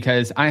moving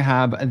because I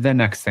have the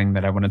next thing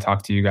that I want to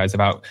talk to you guys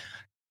about.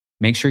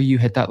 Make sure you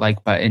hit that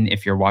like button.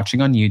 If you're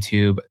watching on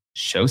YouTube,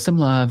 show some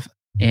love.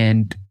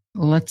 And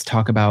let's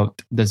talk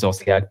about the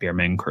Zolciak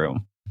Biermann crew.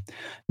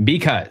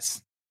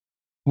 Because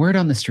word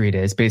on the street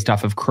is, based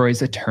off of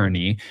Kroy's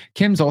attorney,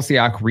 Kim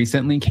Zolciak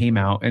recently came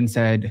out and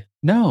said,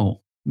 no,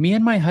 me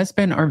and my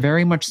husband are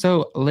very much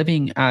so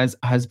living as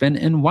husband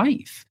and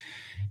wife.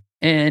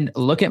 And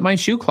look at my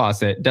shoe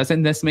closet.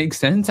 Doesn't this make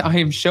sense? I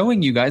am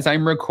showing you guys,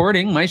 I'm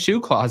recording my shoe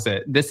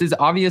closet. This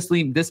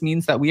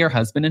means that we are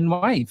husband and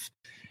wife.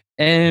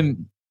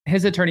 And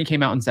his attorney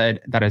came out and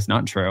said that is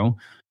not true,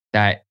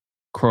 that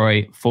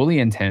Kroy fully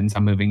intends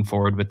on moving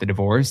forward with the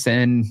divorce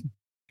and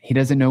he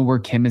doesn't know where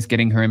Kim is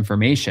getting her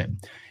information.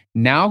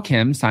 Now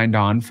Kim signed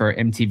on for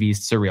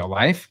MTV's Surreal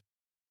Life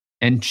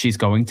and she's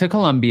going to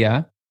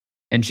Colombia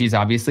and she's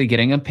obviously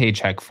getting a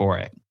paycheck for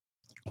it.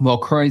 Well,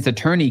 Kroy's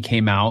attorney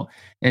came out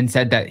and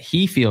said that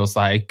he feels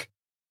like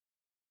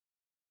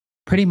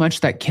pretty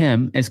much that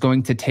Kim is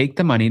going to take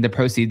the money, the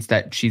proceeds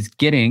that she's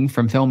getting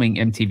from filming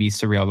MTV's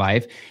Surreal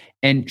Life,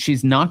 and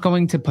she's not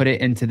going to put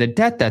it into the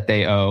debt that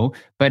they owe,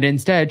 but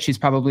instead she's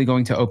probably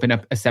going to open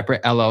up a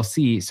separate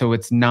LLC so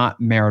it's not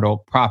marital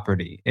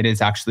property. It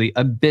is actually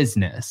a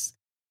business.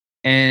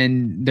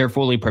 And they're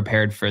fully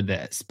prepared for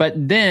this. But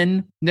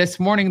then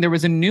this morning, there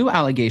was a new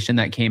allegation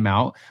that came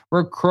out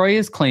where Kroy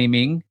is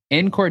claiming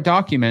in court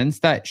documents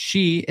that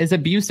she is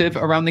abusive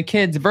around the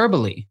kids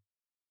verbally.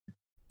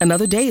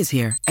 Another day is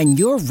here, and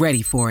you're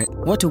ready for it.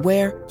 What to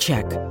wear?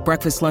 Check.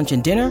 Breakfast, lunch,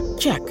 and dinner?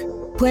 Check.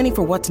 Planning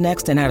for what's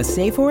next and how to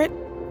save for it?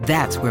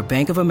 That's where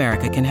Bank of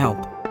America can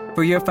help.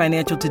 For your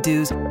financial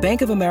to-dos,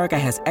 Bank of America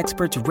has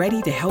experts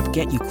ready to help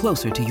get you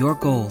closer to your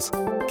goals.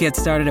 Get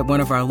started at one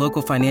of our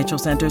local financial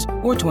centers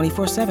or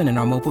 24/7 in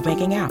our mobile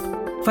banking app.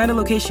 Find a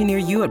location near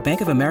you at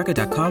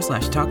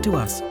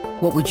bankofamerica.com/talktous.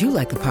 What would you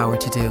like the power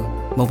to do?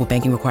 Mobile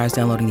banking requires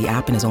downloading the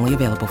app and is only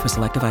available for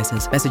select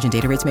devices. Message and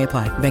data rates may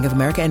apply. Bank of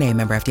America NA,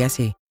 member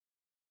FDIC.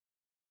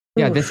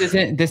 Yeah,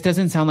 this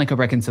doesn't sound like a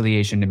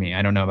reconciliation to me.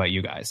 I don't know about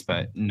you guys,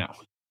 but no.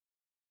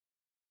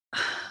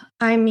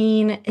 I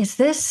mean, is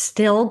this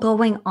still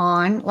going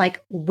on?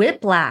 Like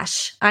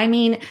whiplash. I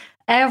mean,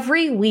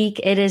 every week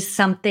it is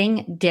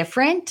something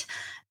different.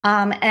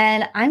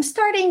 And I'm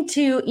starting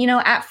to,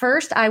 at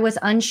first I was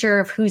unsure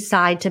of whose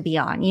side to be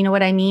on. You know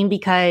what I mean?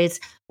 Because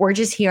we're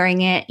just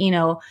hearing it,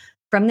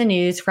 from the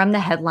news, from the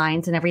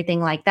headlines and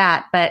everything like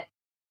that. But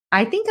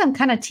I think I'm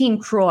kind of Team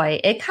Kroy.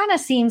 It kind of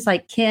seems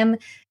like Kim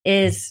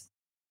is,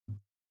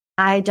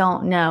 I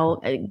don't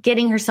know,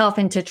 getting herself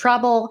into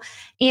trouble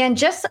and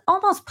just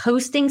almost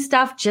posting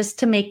stuff just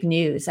to make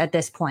news at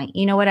this point.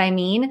 You know what I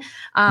mean?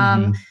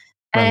 And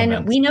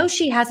we know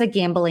she has a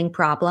gambling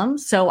problem.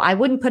 So I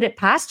wouldn't put it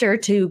past her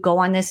to go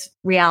on this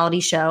reality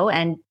show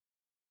and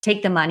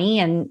take the money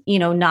and,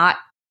 not,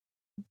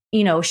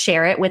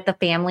 share it with the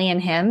family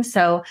and him.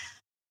 So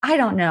I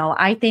don't know.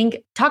 I think,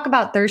 talk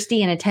about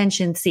thirsty and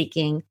attention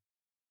seeking.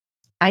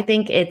 I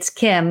think it's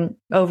Kim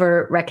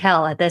over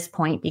Raquel at this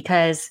point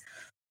because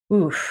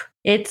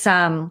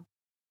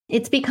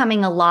it's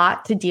becoming a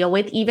lot to deal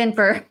with, even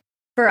for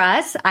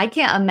us. I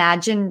can't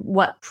imagine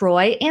what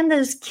Kroy and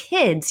those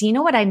kids, you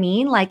know what I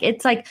mean? Like,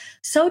 it's like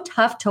so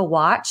tough to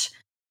watch,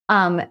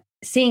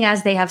 seeing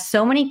as they have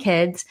so many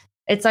kids.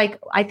 It's like,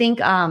 I think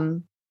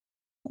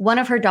one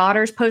of her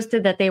daughters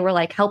posted that they were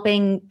like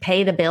helping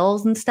pay the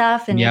bills and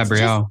stuff. And yeah,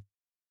 Brielle.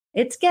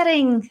 It's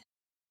getting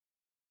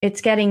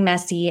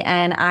messy.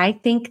 And I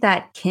think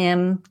that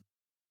Kim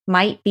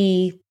might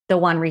be the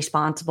one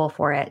responsible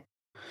for it.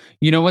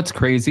 You know what's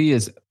crazy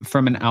is,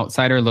 from an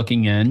outsider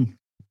looking in,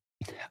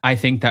 I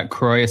think that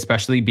Kroy,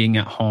 especially being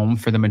at home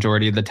for the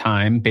majority of the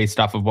time, based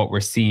off of what we're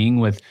seeing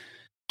with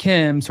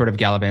Kim sort of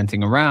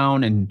gallivanting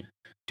around and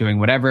doing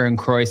whatever, and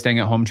Kroy staying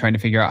at home trying to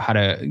figure out how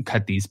to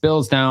cut these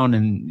bills down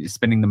and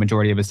spending the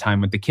majority of his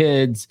time with the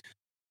kids.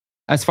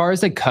 As far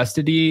as a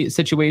custody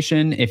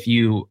situation, if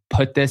you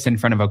put this in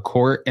front of a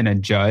court and a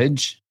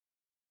judge,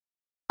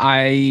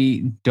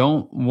 I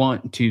don't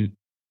want to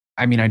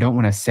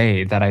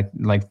say that I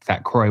like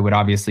that Kroy would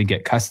obviously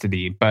get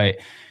custody, but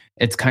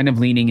it's kind of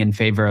leaning in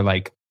favor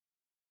like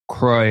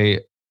Kroy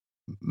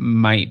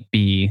might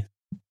be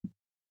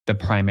the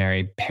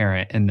primary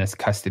parent in this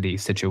custody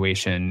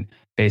situation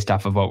based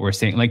off of what we're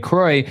seeing. Like,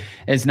 Kroy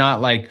is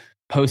not like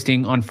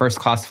posting on first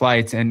class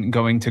flights and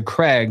going to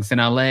Craig's in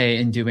LA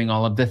and doing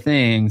all of the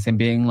things and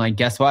being like,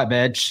 guess what,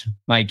 bitch?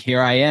 Like,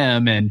 here I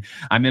am. And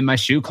I'm in my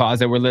shoe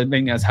closet. We're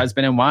living as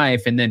husband and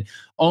wife. And then,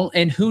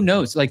 and who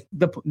knows? Like,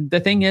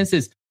 the thing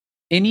is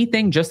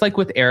anything, just like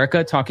with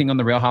Erica talking on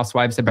the Real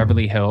Housewives of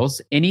Beverly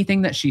Hills,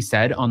 anything that she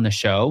said on the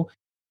show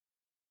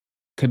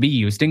could be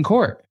used in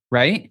court,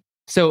 right?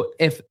 So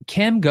if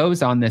Kim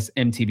goes on this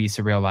MTV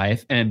Surreal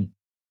Life and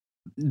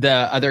the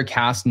other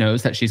cast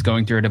knows that she's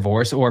going through a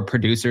divorce, or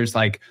producers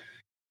like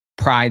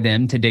pry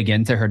them to dig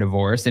into her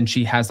divorce, and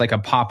she has like a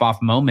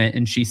pop-off moment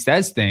and she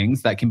says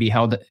things that can be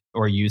held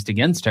or used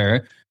against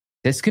her,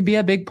 this could be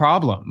a big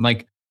problem.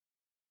 Like,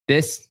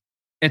 this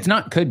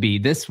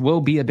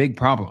will be a big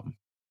problem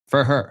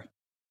for her.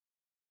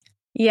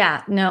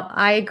 Yeah, no,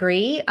 I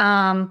agree.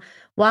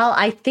 While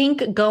I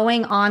think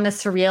going on the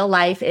Surreal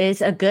Life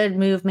is a good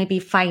move, maybe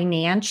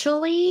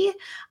financially,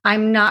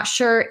 I'm not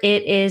sure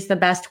it is the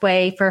best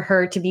way for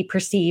her to be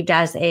perceived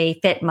as a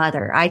fit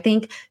mother. I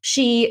think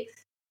she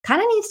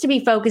kind of needs to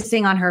be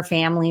focusing on her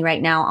family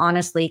right now,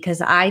 honestly, because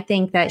I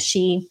think that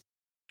she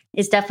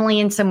is definitely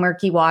in some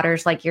murky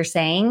waters, like you're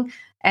saying.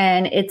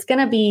 And it's going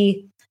to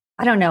be,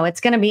 I don't know,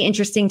 it's going to be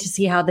interesting to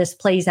see how this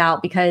plays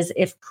out, because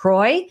if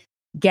Kroy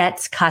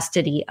gets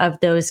custody of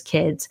those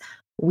kids,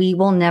 we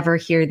will never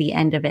hear the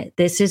end of it.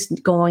 This is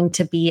going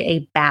to be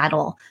a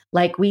battle.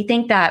 Like, we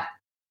think that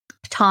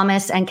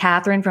Thomas and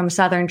Catherine from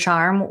Southern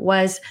Charm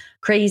was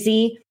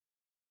crazy.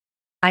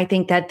 I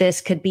think that this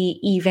could be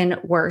even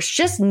worse.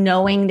 Just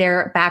knowing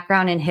their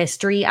background and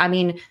history. I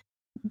mean,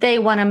 they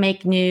want to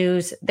make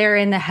news. They're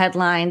in the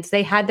headlines.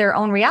 They had their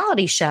own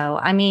reality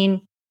show. I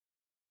mean,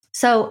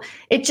 so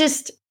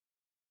it's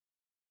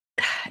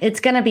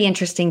going to be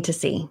interesting to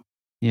see.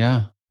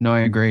 Yeah. No,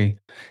 I agree.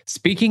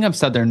 Speaking of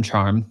Southern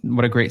Charm,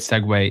 what a great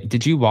segue.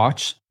 Did you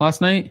watch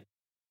last night?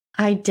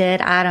 I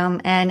did,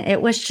 Adam, and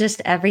it was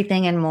just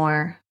everything and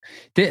more.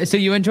 So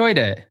you enjoyed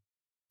it?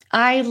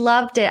 I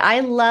loved it.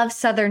 I love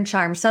Southern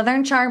Charm.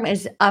 Southern Charm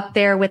is up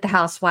there with the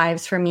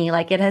Housewives for me.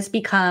 Like, it has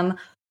become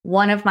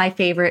one of my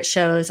favorite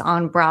shows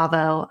on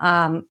Bravo.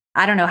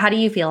 I don't know. How do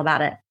you feel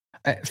about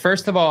it?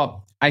 First of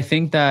all, I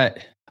think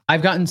that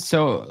I've gotten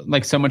so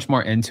much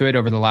more into it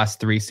over the last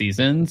 3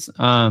 seasons.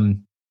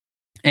 And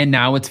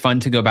now it's fun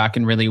to go back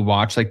and really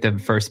watch like the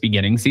first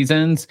beginning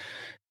seasons.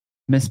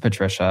 Miss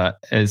Patricia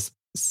is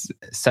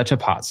such a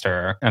pot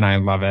stirrer, and I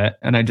love it.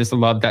 And I just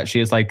love that she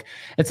is like,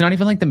 it's not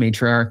even like the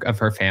matriarch of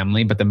her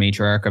family, but the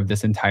matriarch of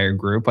this entire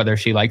group. Whether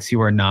she likes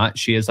you or not,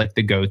 she is like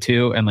the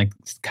go-to and like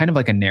kind of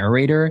like a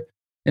narrator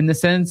in the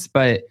sense.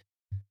 But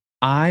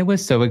I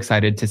was so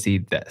excited to see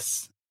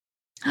this.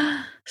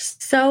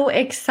 So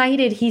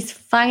excited. He's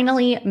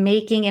finally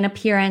making an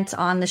appearance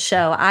on the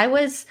show. I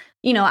was,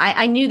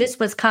 I knew this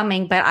was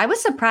coming, but I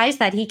was surprised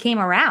that he came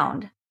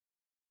around.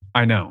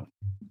 I know.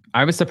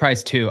 I was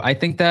surprised too. I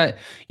think that,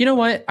 you know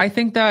what? I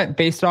think that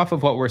based off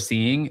of what we're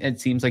seeing, it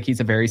seems like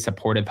he's a very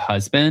supportive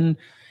husband.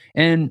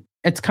 And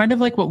it's kind of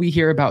like what we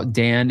hear about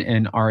Dan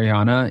and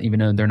Ariana, even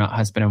though they're not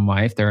husband and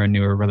wife, they're a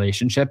newer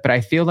relationship. But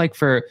I feel like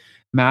for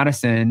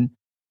Madison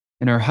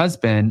and her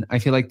husband, I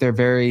feel like they're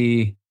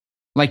very,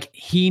 like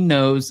he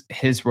knows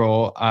his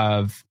role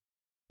of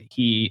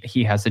he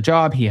has a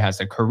job, he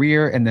has a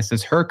career, and this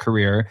is her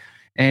career.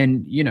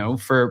 And,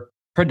 for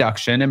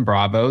production and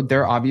Bravo,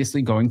 they're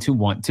obviously going to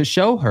want to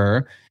show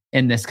her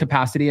in this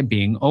capacity of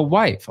being a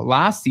wife.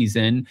 Last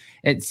season,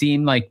 it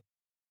seemed like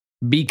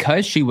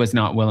because she was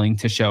not willing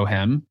to show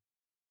him,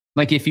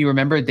 like if you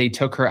remember, they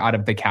took her out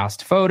of the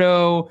cast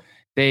photo.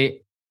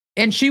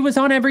 And she was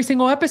on every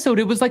single episode.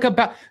 It was like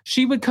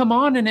she would come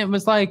on and it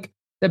was like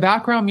the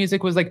background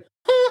music was like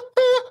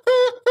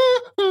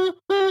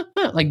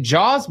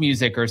Jaws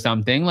music or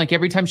something. Like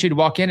every time she'd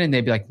walk in and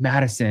they'd be like,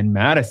 Madison,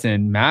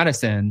 Madison,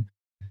 Madison.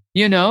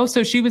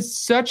 So she was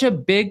such a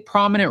big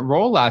prominent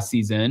role last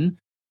season.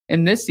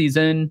 And this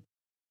season,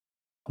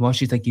 well,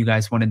 she's like, you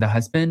guys wanted the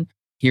husband?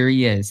 Here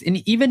he is.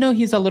 And even though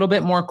he's a little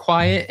bit more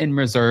quiet and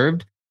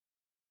reserved,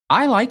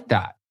 I like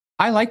that.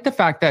 I like the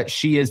fact that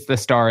she is the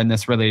star in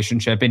this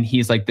relationship. And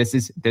he's like, this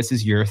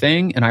is your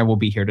thing. And I will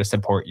be here to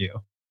support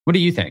you. What do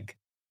you think?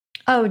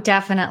 Oh,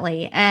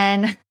 definitely.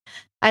 And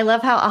I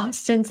love how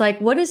Austin's like,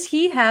 what does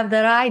he have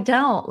that I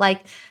don't?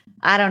 Like,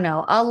 I don't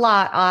know. A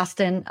lot,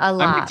 Austin, a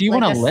lot. I mean, do you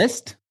want a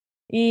list?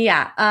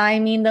 Yeah. I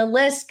mean, the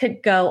list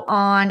could go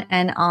on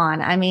and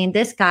on. I mean,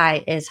 this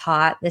guy is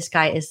hot. This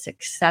guy is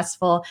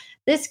successful.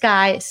 This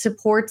guy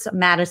supports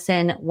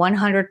Madison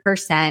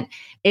 100%,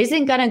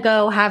 isn't going to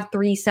go have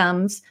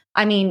threesomes.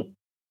 I mean,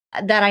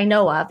 that I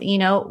know of,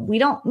 we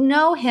don't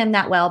know him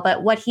that well,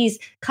 but what he's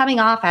coming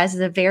off as is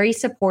a very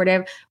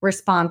supportive,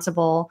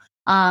 responsible,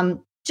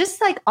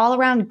 just like all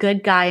around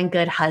good guy and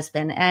good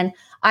husband. And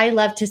I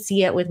love to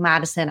see it with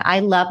Madison. I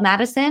love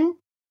Madison.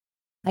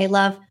 I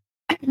love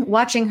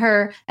watching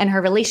her and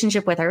her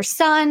relationship with her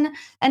son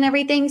and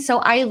everything. So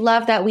I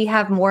love that we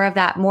have more of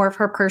that, more of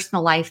her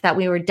personal life that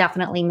we were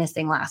definitely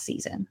missing last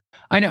season.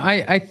 I know.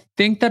 I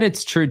think that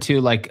it's true too.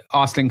 Like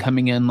Austin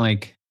coming in,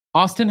 like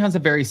Austin has a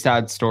very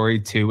sad story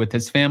too with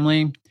his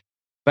family,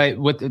 but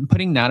with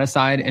putting that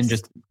aside and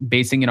just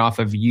basing it off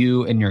of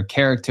you and your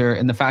character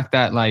and the fact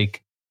that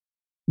like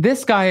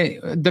this guy,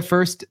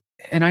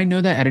 and I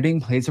know that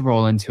editing plays a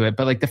role into it,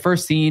 but like the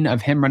first scene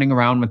of him running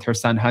around with her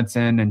son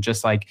Hudson and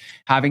just like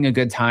having a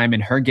good time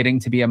and her getting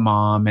to be a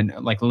mom and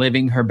like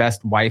living her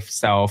best wife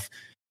self.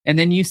 And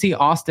then you see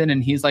Austin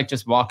and he's like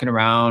just walking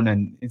around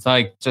and it's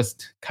like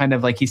just kind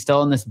of like he's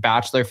still in this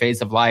bachelor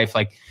phase of life.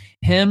 Like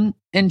him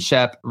and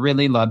Shep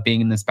really love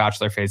being in this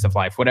bachelor phase of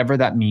life, whatever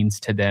that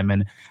means to them.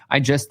 And I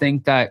just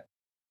think that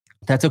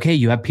that's okay.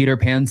 You have Peter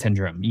Pan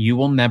syndrome. You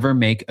will never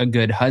make a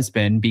good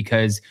husband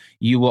because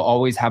you will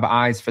always have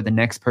eyes for the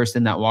next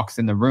person that walks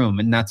in the room.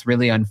 And that's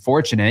really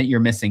unfortunate. You're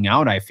missing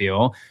out, I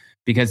feel,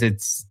 because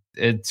it's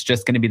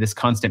just going to be this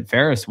constant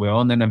Ferris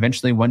wheel. And then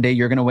eventually one day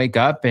you're going to wake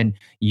up and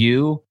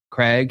you,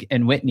 Craig,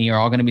 and Whitney are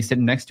all going to be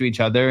sitting next to each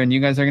other. And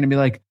you guys are going to be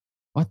like,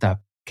 what the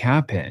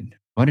happened?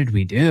 What did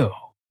we do?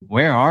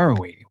 Where are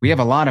we? We have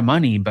a lot of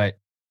money, but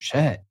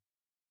shit,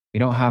 we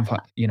don't have,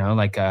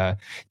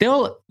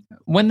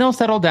 when they'll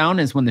settle down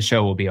is when the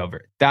show will be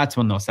over. That's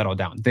when they'll settle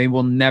down. They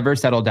will never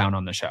settle down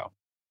on the show.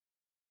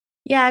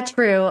 Yeah,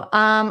 true.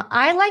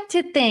 I like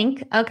to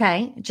think,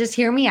 okay, just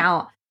hear me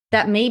out,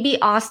 that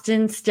maybe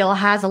Austin still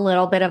has a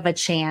little bit of a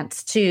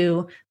chance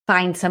to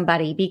find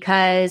somebody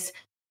because,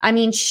 I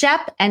mean,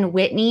 Shep and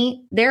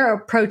Whitney, they're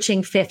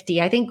approaching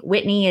 50. I think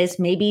Whitney is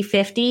maybe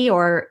 50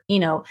 or,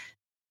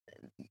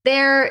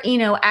 they're,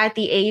 at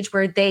the age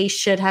where they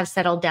should have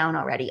settled down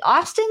already.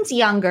 Austin's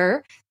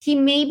younger. He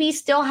maybe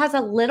still has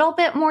a little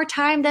bit more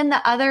time than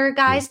the other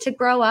guys to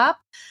grow up.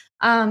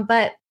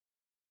 But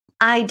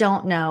I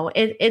don't know.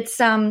 It's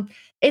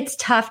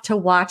tough to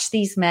watch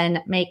these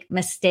men make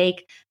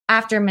mistake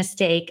after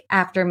mistake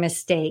after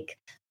mistake.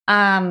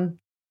 Yeah,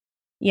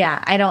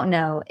 I don't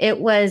know. It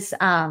was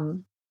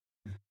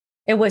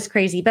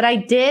crazy, but I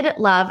did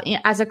love,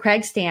 as a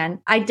Craig stan,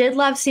 I did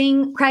love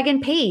seeing Craig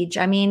and Paige.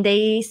 I mean,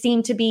 they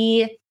seem to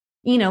be,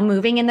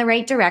 moving in the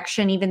right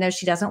direction, even though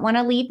she doesn't want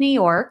to leave New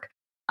York.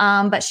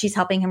 But she's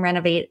helping him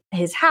renovate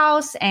his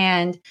house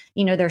and,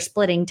 they're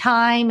splitting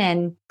time.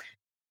 And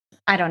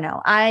I don't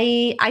know.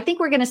 I think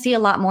we're going to see a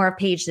lot more of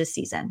Paige this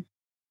season.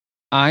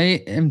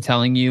 I am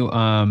telling you,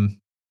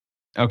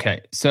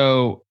 Okay.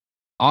 So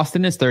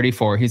Austin is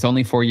 34. He's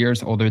only 4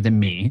 years older than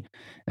me.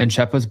 And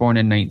Shep was born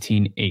in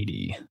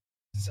 1980.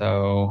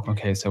 So,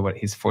 okay. So what?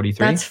 He's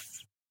 43?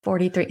 That's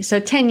 43. So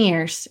 10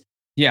 years.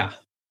 Yeah.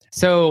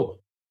 So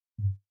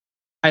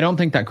I don't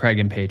think that Craig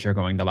and Paige are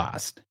going to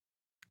last.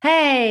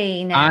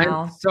 Hey,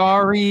 now. I'm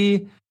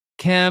sorry,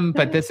 Kim,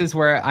 but this is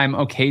where I'm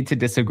okay to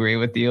disagree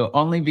with you,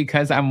 only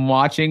because I'm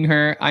watching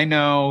her. I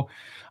know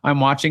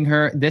I'm watching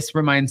her. This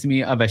reminds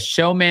me of a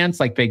showmance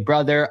like Big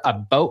Brother, a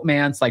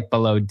boatmance like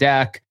Below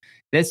Deck.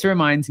 This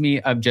reminds me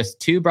of just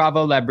two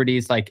Bravo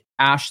celebrities like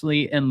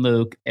Ashley and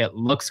Luke. It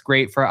looks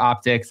great for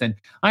optics, and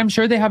I'm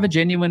sure they have a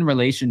genuine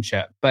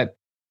relationship. But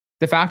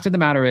the fact of the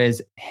matter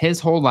is,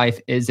 his whole life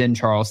is in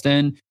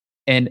Charleston,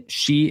 and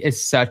she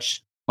is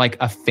such like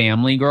a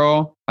family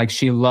girl. Like,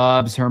 she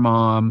loves her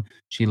mom,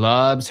 she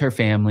loves her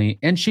family,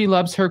 and she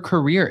loves her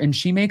career. And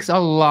she makes a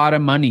lot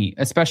of money,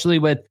 especially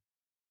with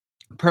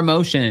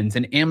promotions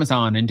and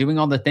Amazon and doing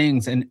all the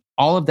things, and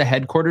all of the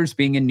headquarters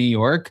being in New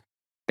York.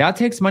 That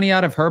takes money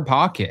out of her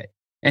pocket.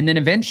 And then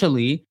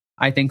eventually,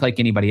 I think like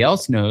anybody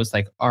else knows,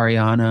 like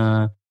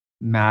Ariana,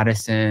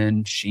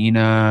 Madison,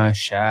 Sheena,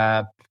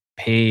 Shep,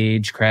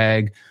 Paige,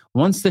 Craig,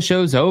 once the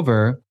show's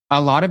over, a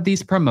lot of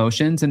these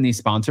promotions and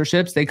these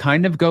sponsorships, they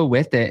kind of go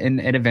with it, and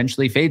it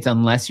eventually fades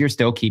unless you're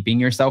still keeping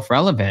yourself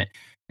relevant.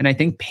 And I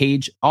think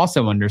Paige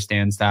also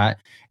understands that.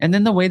 And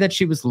then the way that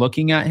she was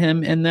looking at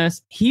him in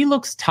this, he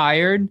looks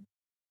tired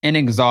and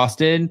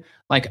exhausted.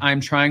 Like,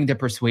 I'm trying to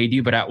persuade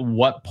you, but at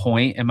what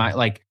point am I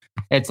like,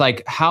 it's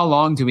like, how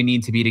long do we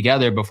need to be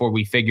together before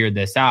we figure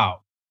this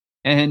out?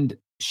 And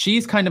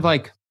she's kind of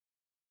like,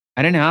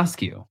 I didn't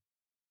ask you.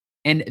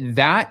 And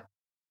that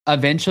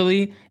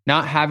eventually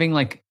not having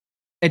like,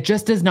 it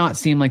just does not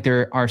seem like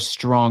there are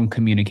strong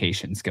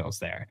communication skills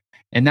there.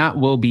 And that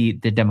will be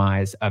the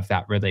demise of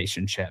that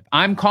relationship.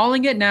 I'm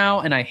calling it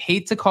now, and I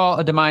hate to call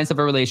a demise of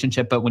a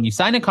relationship, but when you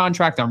sign a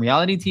contract on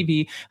reality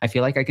TV, I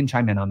feel like I can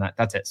chime in on that.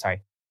 That's it.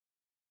 Sorry.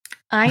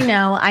 I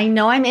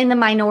know I'm in the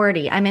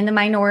minority. I'm in the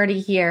minority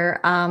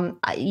here.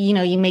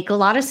 You make a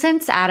lot of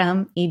sense,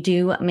 Adam. You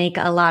do make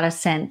a lot of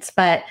sense,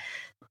 but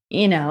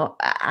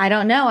I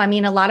don't know. I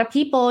mean, a lot of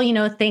people,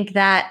 think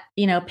that,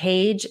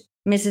 Paige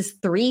misses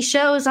 3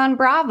 shows on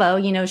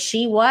Bravo.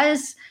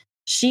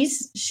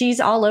 She's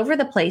all over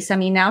the place. I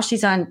mean, now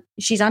she's on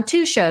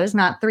 2 shows,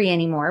 not 3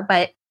 anymore,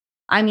 but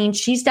I mean,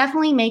 she's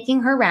definitely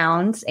making her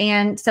rounds.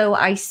 And so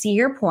I see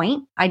your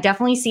point. I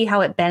definitely see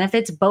how it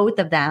benefits both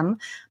of them,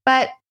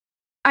 but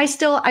I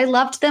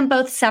loved them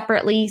both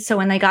separately. So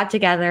when they got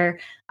together,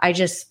 I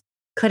just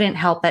couldn't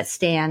help but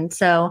stand.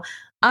 So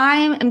I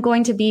am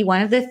going to be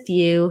one of the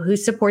few who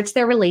supports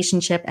their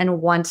relationship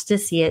and wants to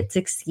see it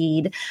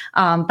succeed.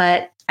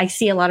 But I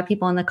see a lot of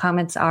people in the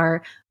comments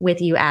are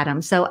with you,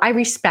 Adam. So I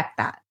respect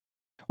that.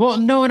 Well,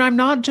 no, and I'm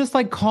not just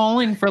like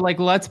calling for like,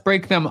 let's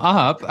break them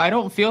up. I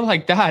don't feel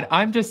like that.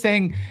 I'm just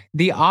saying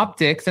the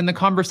optics and the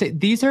conversation.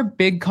 These are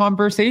big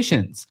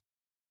conversations.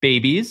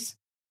 Babies,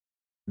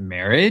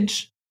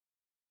 marriage,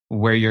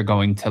 where you're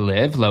going to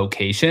live,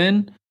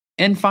 location,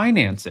 and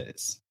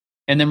finances.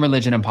 And then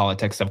religion and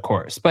politics, of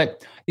course.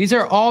 But these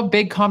are all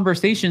big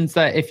conversations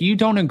that if you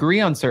don't agree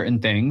on certain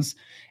things,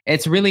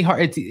 it's really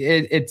hard.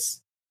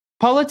 It's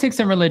politics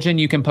and religion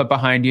you can put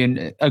behind you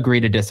and agree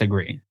to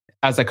disagree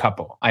as a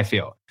couple, I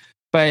feel.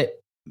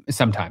 But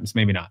sometimes,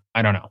 maybe not.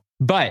 I don't know.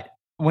 But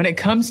when it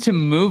comes to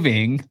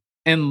moving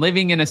and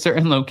living in a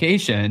certain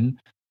location,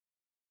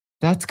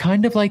 that's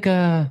kind of like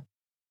I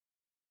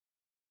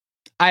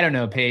don't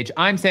know, Paige.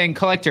 I'm saying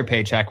collect your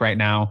paycheck right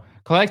now.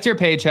 Collect your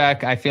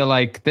paycheck. I feel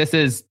like this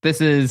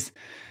is,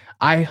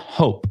 I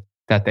hope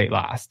that they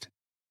last.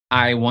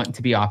 I want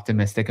to be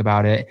optimistic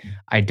about it.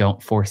 I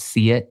don't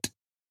foresee it,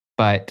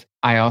 but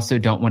I also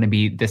don't want to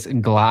be this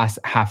glass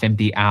half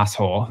empty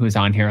asshole who's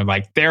on here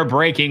like they're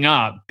breaking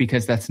up,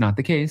 because that's not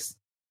the case.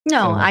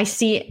 No,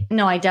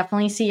 so. I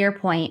definitely see your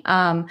point.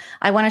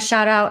 I want to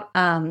shout out,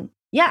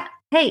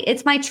 hey,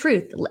 it's my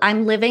truth.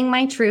 I'm living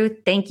my truth.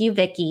 Thank you,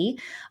 Vicky.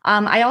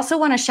 I also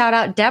want to shout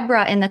out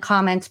Deborah in the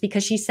comments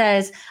because she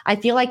says, I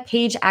feel like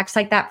Paige acts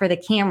like that for the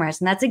cameras.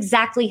 And that's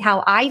exactly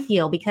how I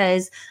feel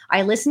because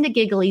I listen to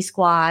Giggly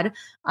Squad.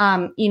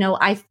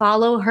 I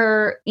follow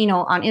her,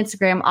 on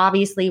Instagram,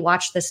 obviously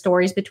watch the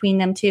stories between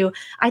them two.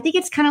 I think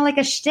it's kind of like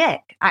a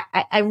shtick.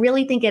 I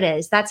really think it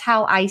is. That's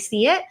how I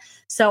see it.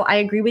 So I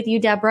agree with you,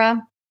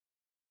 Deborah.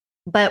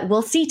 But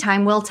we'll see.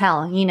 Time will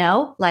tell,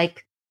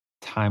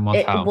 time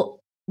will tell.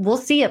 We'll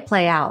see it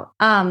play out.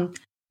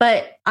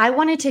 But I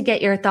wanted to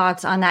get your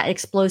thoughts on that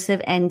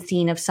explosive end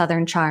scene of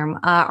Southern Charm.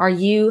 Are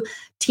you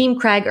Team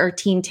Craig or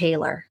Team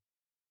Taylor?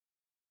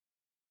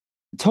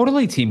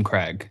 Totally Team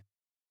Craig.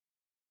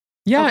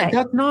 Yeah,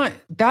 okay.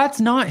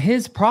 That's not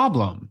his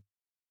problem.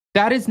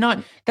 That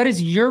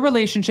is your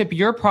relationship,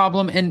 your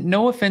problem. And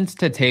no offense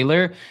to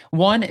Taylor.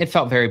 One, it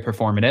felt very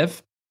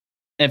performative.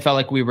 It felt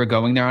like we were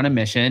going there on a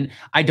mission.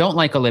 I don't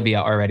like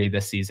Olivia already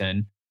this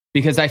season.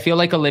 Because I feel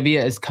like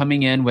Olivia is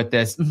coming in with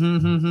this,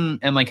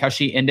 and like how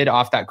she ended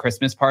off that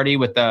Christmas party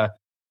with to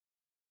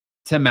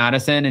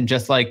Madison and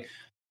just like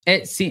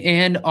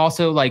And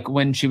also like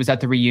when she was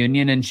at the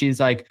reunion and she's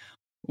like,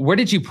 where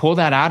did you pull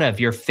that out of,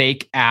 your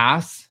fake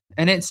ass?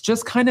 And it's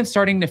just kind of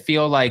starting to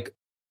feel like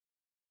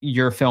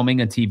you're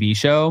filming a TV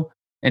show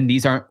and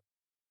these aren't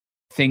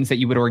things that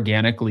you would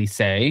organically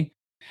say.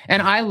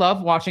 And I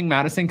love watching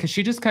Madison because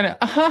she just kind of,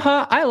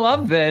 I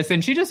love this.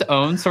 And she just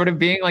owns sort of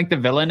being like the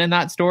villain in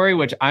that story,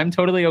 which I'm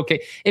totally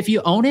okay. If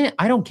you own it,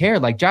 I don't care.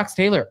 Like Jax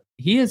Taylor,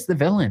 he is the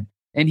villain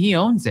and he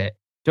owns it.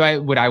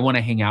 Would I want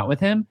to hang out with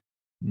him?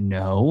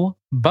 No,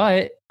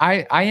 but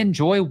I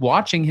enjoy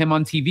watching him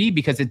on TV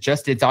because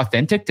it's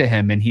authentic to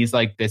him. And he's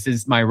like, this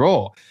is my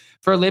role.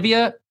 For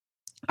Olivia,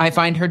 I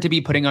find her to be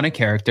putting on a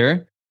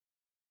character.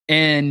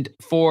 And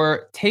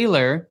for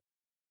Taylor,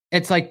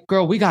 it's like,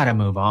 girl, we got to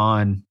move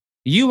on.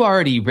 You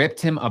already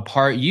ripped him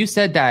apart. You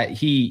said that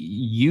he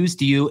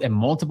used you and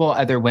multiple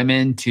other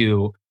women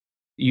to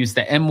use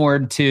the M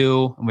word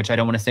to, which I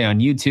don't want to say on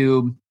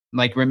YouTube.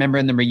 Like, remember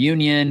in the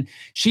reunion,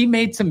 she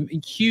made some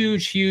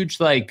huge,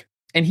 like,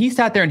 and he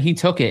sat there and he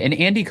took it. And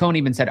Andy Cohen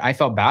even said, I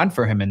felt bad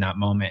for him in that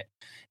moment.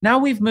 Now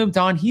we've moved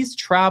on. He's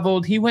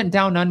traveled. He went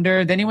down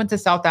under. Then he went to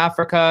South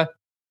Africa.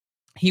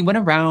 He went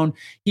around.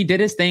 He did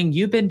his thing.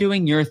 You've been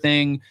doing your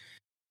thing.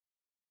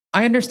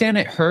 I understand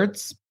it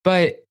hurts,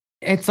 but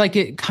it's like,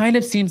 it kind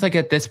of seems like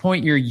at this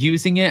point you're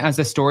using it as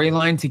a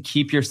storyline to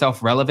keep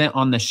yourself relevant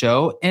on the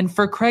show. And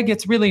for Craig,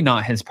 it's really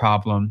not his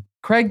problem.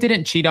 Craig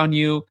didn't cheat on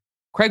you.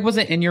 Craig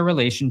wasn't in your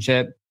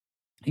relationship.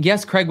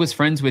 Yes, Craig was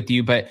friends with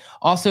you, but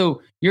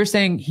also you're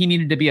saying he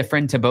needed to be a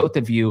friend to both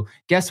of you.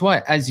 Guess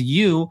what? As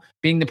you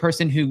being the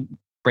person who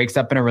breaks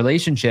up in a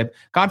relationship,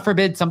 God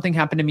forbid something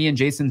happened to me and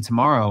Jason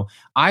tomorrow,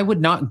 I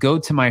would not go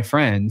to my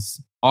friends,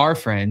 our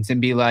friends,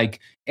 and be like,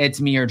 it's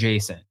me or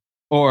Jason.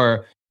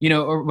 Or,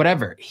 or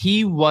whatever.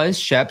 He was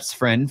Shep's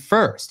friend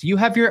first. You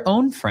have your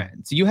own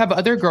friends. You have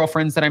other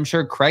girlfriends that I'm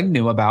sure Craig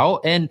knew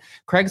about. And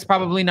Craig's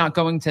probably not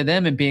going to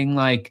them and being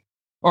like,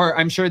 or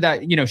I'm sure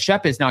that,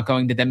 Shep is not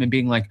going to them and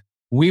being like,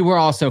 we were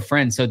also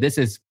friends. So this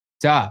is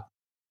duh.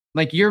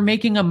 Like, you're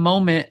making a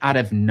moment out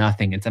of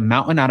nothing. It's a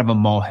mountain out of a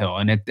molehill.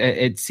 And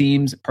it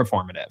seems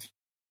performative.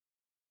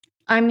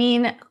 I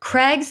mean,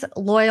 Craig's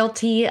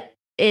loyalty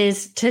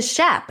is to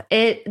Shep.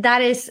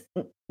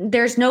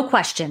 There's no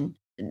question.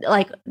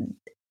 Like,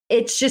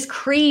 it's just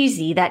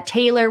crazy that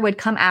Taylor would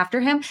come after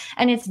him.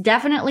 And it's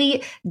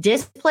definitely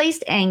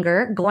displaced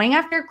anger going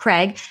after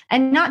Craig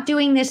and not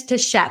doing this to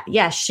Shep.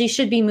 Yes, she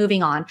should be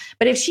moving on.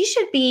 But if she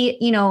should be,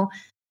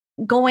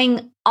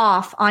 going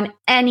off on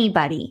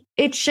anybody,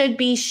 it should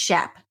be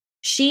Shep.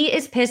 She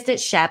is pissed at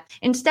Shep.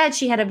 Instead,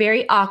 she had a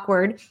very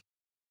awkward,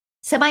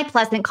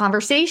 semi-pleasant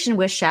conversation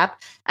with Shep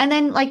and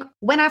then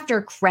went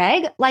after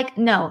Craig.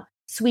 No.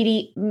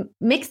 Sweetie,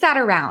 mix that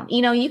around.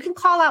 You can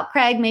call out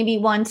Craig maybe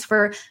once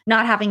for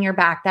not having your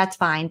back. That's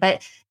fine.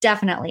 But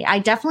I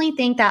definitely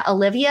think that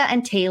Olivia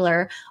and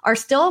Taylor are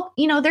still,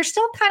 they're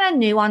still kind of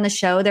new on the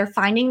show. They're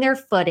finding their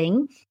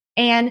footing.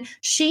 And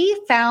she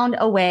found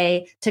a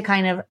way to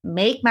kind of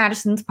make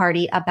Madison's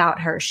party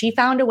about her. She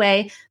found a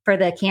way for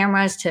the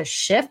cameras to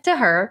shift to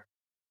her,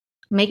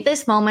 make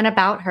this moment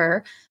about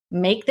her,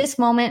 make this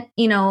moment,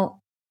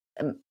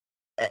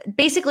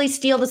 basically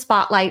steal the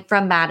spotlight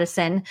from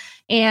Madison.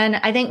 And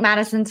I think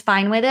Madison's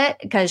fine with it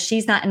because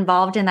she's not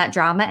involved in that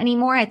drama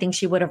anymore. I think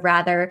she would have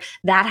rather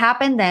that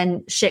happen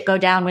than shit go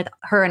down with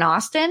her and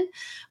Austin.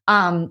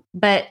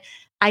 But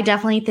I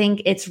definitely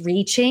think it's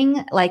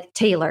reaching like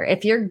Taylor.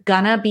 If you're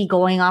gonna be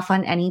going off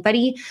on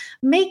anybody,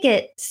 make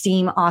it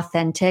seem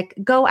authentic.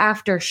 Go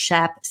after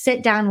Shep,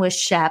 sit down with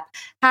Shep,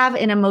 have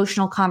an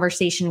emotional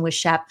conversation with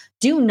Shep.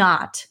 Do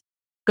not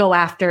go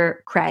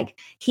after Craig.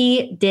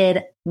 He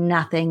did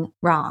nothing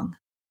wrong.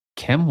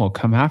 Kim will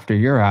come after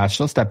your ass.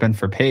 She'll step in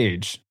for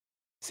Paige.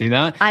 See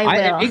that?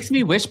 It makes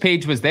me wish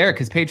Paige was there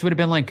because Paige would have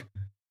been like,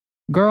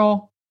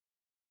 girl,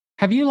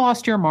 have you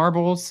lost your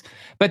marbles?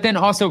 But then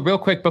also real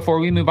quick, before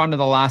we move on to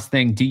the last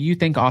thing, do you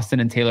think Austin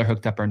and Taylor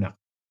hooked up or no?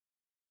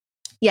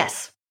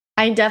 Yes,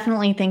 I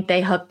definitely think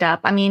they hooked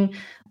up. I mean,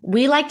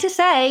 we like to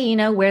say,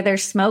 where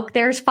there's smoke,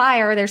 there's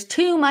fire. There's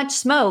too much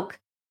smoke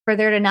for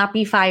there to not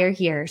be fire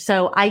here.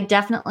 So I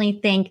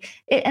definitely think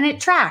it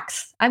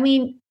tracks. I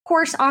mean, of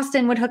course,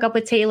 Austin would hook up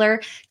with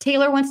Taylor.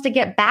 Taylor wants to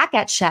get back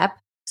at Shep.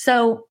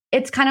 So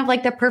it's kind of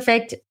like the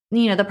perfect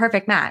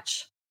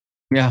match.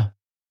 Yeah.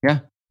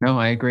 No,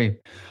 I agree.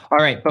 All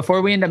right.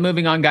 Before we end up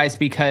moving on, guys,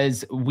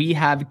 because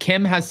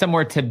Kim has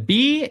somewhere to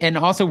be. And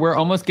also we're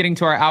almost getting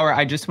to our hour.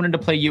 I just wanted to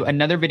play you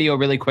another video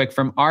really quick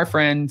from our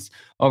friends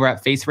over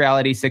at Face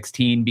Reality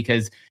 16,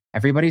 because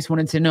everybody's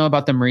wanted to know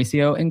about the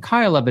Mauricio and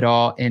Kyle of it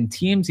all. And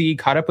TMZ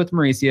caught up with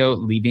Mauricio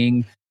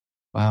leaving,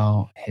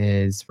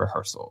 his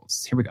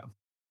rehearsals. Here we go.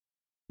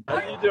 How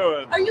you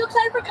doing? Are you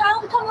excited for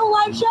Kyle to come to the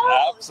live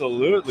show?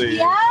 Absolutely.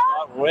 Yeah?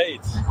 cannot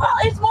wait. Well,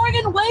 is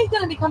Morgan Wade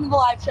going to be coming to the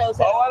live shows?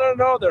 Oh, I don't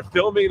know. They're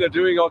filming. They're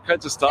doing all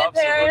kinds of stuff.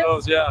 So who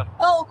knows? Yeah.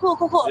 Oh,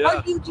 cool.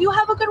 Yeah. Do you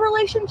have a good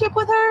relationship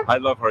with her? I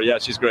love her. Yeah,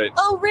 she's great.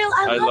 Oh, really?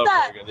 I love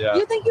that. Morgan, yeah. Do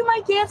you think you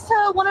might dance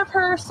to one of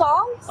her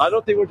songs? I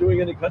don't think we're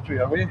doing any country,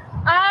 are we?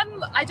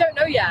 I don't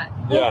know yet.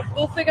 Yeah.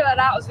 We'll figure that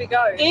out as we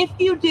go. If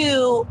you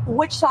do,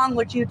 which song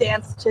would you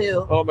dance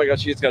to? Oh my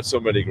gosh, she's got so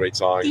many great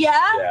songs.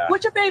 Yeah?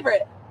 What's your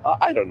favorite?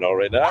 I don't know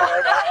right now.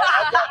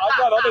 I've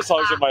got other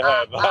songs in my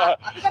head.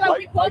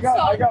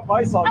 I got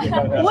my song in my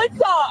head. What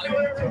song?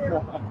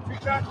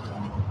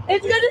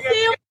 It's good to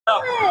see you.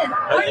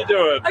 How you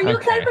doing? Are you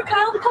excited for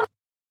Kyle to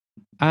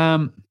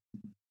come?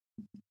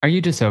 Are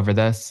you just over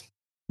this?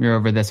 You're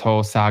over this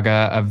whole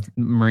saga of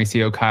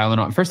Mauricio, Kyle,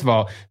 and all. First of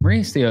all,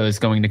 Mauricio is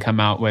going to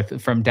come out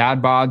with from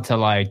dad bod to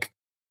like,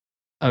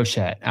 oh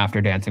shit, after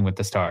Dancing with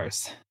the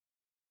Stars.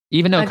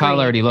 Even though Agreed.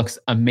 Kyle already looks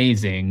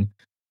amazing,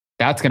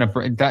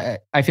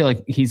 I feel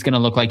like he's gonna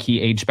look like he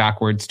aged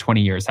backwards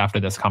 20 years after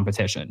this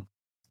competition.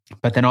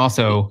 But then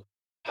also,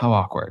 how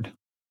awkward.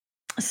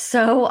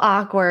 So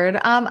awkward.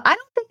 I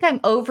don't think I'm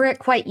over it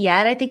quite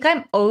yet. I think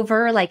I'm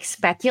over like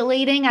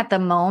speculating at the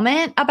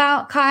moment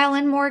about Kyle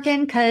and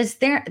Morgan because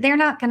they're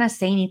not going to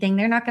say anything.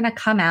 They're not going to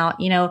come out.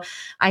 You know,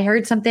 I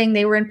heard something.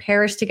 They were in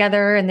Paris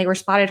together and they were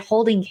spotted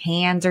holding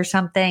hands or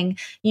something.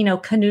 You know,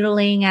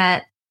 canoodling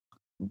at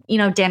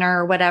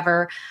dinner or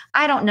whatever.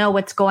 I don't know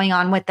what's going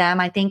on with them.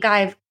 I think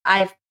I've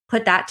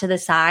put that to the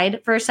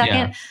side for a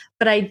second,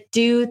 but I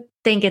do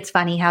think it's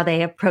funny how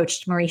they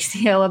approached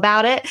Mauricio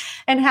about it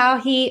and how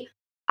he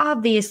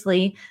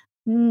obviously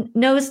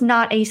knows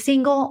not a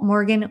single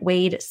Morgan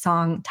Wade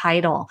song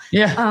title.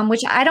 Yeah.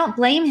 Which I don't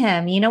blame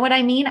him. You know what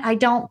I mean? I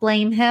don't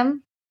blame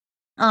him.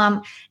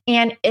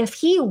 And if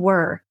he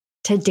were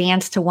to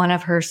dance to one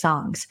of her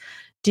songs,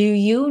 do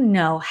you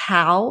know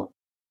how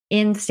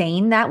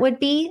insane that would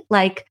be?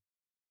 Like,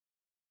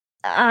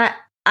 I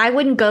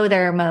wouldn't go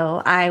there,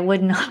 Mo. I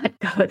would not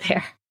go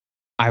there.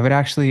 I would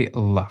actually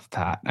love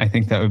that. I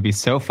think that would be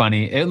so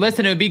funny. It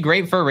would be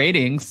great for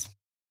ratings.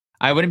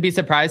 I wouldn't be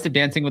surprised if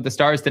Dancing with the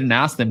Stars didn't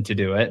ask them to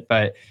do it,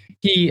 but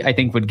he, I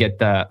think, would get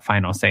the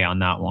final say on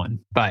that one.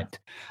 But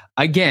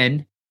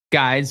again,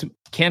 guys,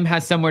 Kim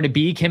has somewhere to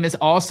be. Kim is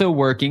also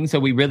working, so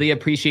we really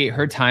appreciate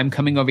her time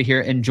coming over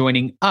here and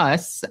joining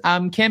us.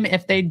 Kim,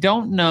 if they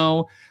don't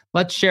know,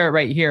 let's share it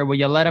right here. Will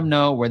you let them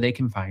know where they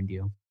can find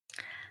you?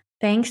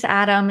 Thanks,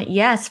 Adam.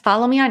 Yes,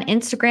 follow me on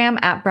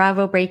Instagram at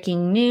Bravo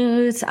Breaking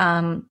News.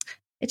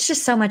 It's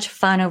just so much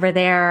fun over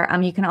there.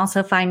 You can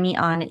also find me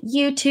on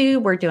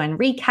YouTube. We're doing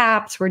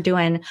recaps. We're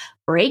doing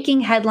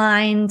breaking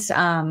headlines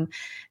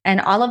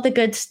and all of the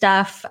good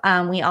stuff.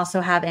 We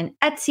also have an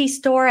Etsy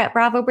store at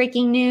Bravo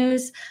Breaking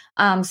News.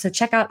 So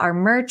check out our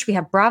merch. We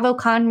have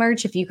BravoCon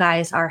merch if you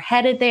guys are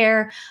headed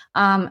there,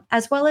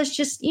 as well as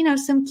just,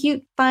 some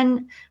cute,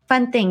 fun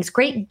things.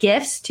 Great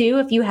gifts,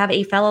 too, if you have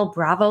a fellow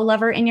Bravo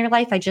lover in your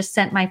life. I just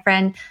sent my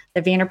friend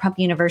the Vanderpump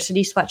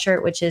University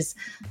sweatshirt, which is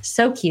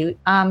so cute.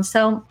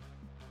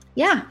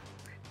 Yeah,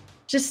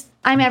 just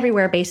I'm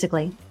everywhere,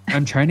 basically.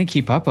 I'm trying to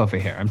keep up over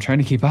here.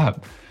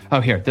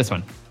 Oh, here, this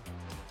one.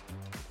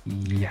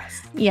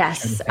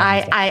 Yes,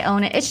 I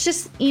own it. It's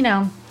just,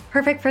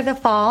 perfect for the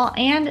fall.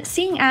 And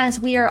seeing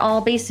as we are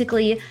all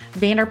basically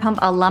Vanderpump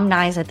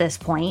alumni at this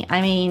point,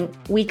 I mean,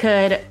 we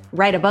could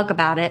write a book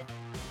about it.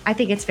 I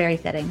think it's very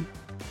fitting.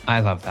 I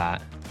love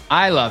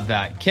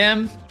that.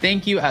 Kim,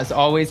 thank you as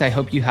always. I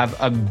hope you have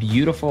a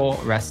beautiful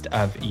rest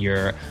of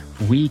your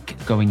week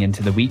going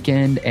into the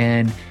weekend.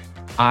 And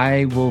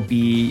I will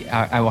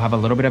have a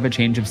little bit of a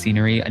change of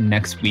scenery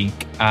next week.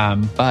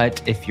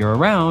 But if you're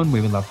around,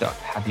 we would love to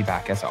have you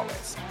back as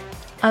always.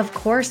 Of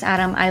course,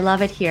 Adam. I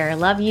love it here.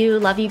 Love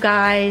you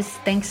guys.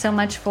 Thanks so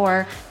much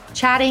for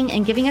chatting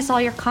and giving us all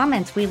your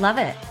comments. We love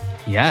it.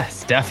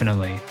 Yes,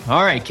 definitely.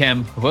 All right,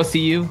 Kim, we'll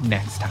see you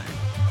next time.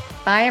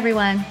 Bye,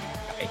 everyone.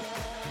 Bye.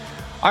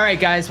 All right,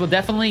 guys, we'll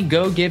definitely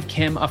go give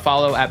Kim a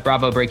follow at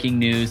Bravo Breaking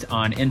News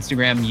on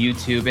Instagram,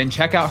 YouTube, and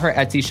check out her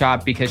Etsy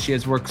shop because she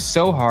has worked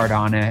so hard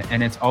on it.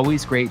 And it's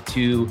always great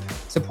to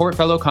support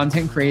fellow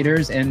content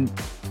creators and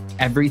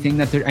everything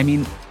that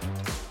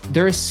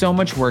there is so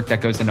much work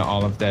that goes into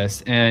all of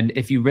this. And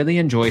if you really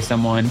enjoy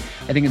someone,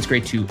 I think it's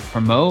great to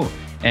promote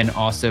and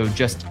also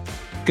just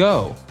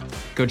go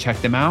check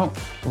them out.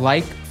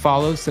 Like,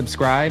 follow,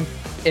 subscribe.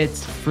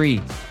 It's free.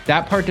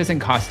 That part doesn't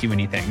cost you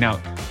anything. Now,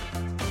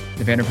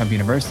 the Vanderpump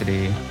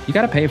University, you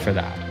got to pay for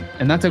that.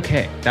 And that's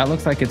okay. That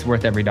looks like it's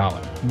worth every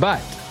dollar. But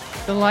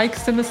the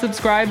likes and the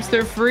subscribes,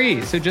 they're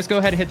free. So just go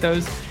ahead and hit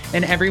those.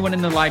 And everyone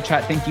in the live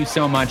chat, thank you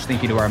so much.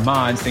 Thank you to our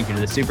mods. Thank you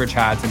to the super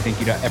chats. And thank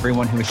you to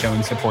everyone who is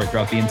showing support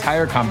throughout the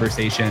entire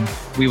conversation.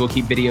 We will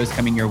keep videos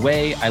coming your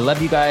way. I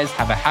love you guys.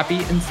 Have a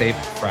happy and safe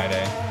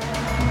Friday.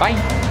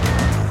 Bye.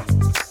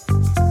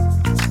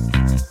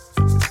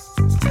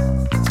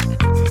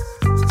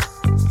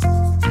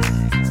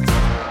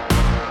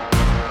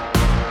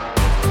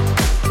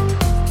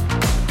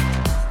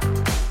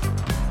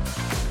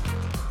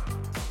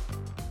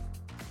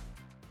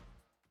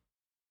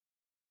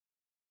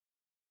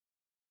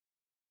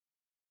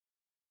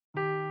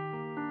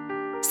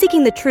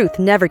 Seeking the truth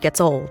never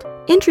gets old.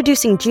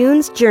 Introducing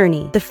June's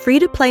Journey, the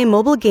free-to-play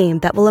mobile game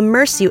that will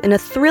immerse you in a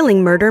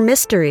thrilling murder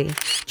mystery.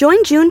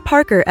 Join June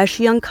Parker as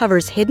she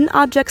uncovers hidden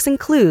objects and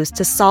clues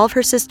to solve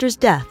her sister's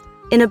death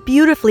in a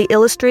beautifully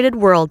illustrated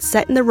world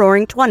set in the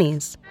Roaring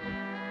 '20s.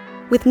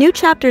 With new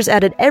chapters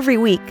added every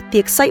week, the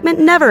excitement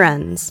never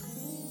ends.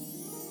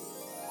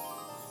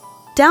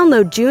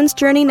 Download June's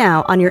Journey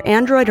now on your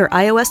Android or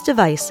iOS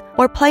device,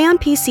 or play on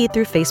PC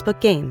through Facebook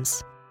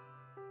Games.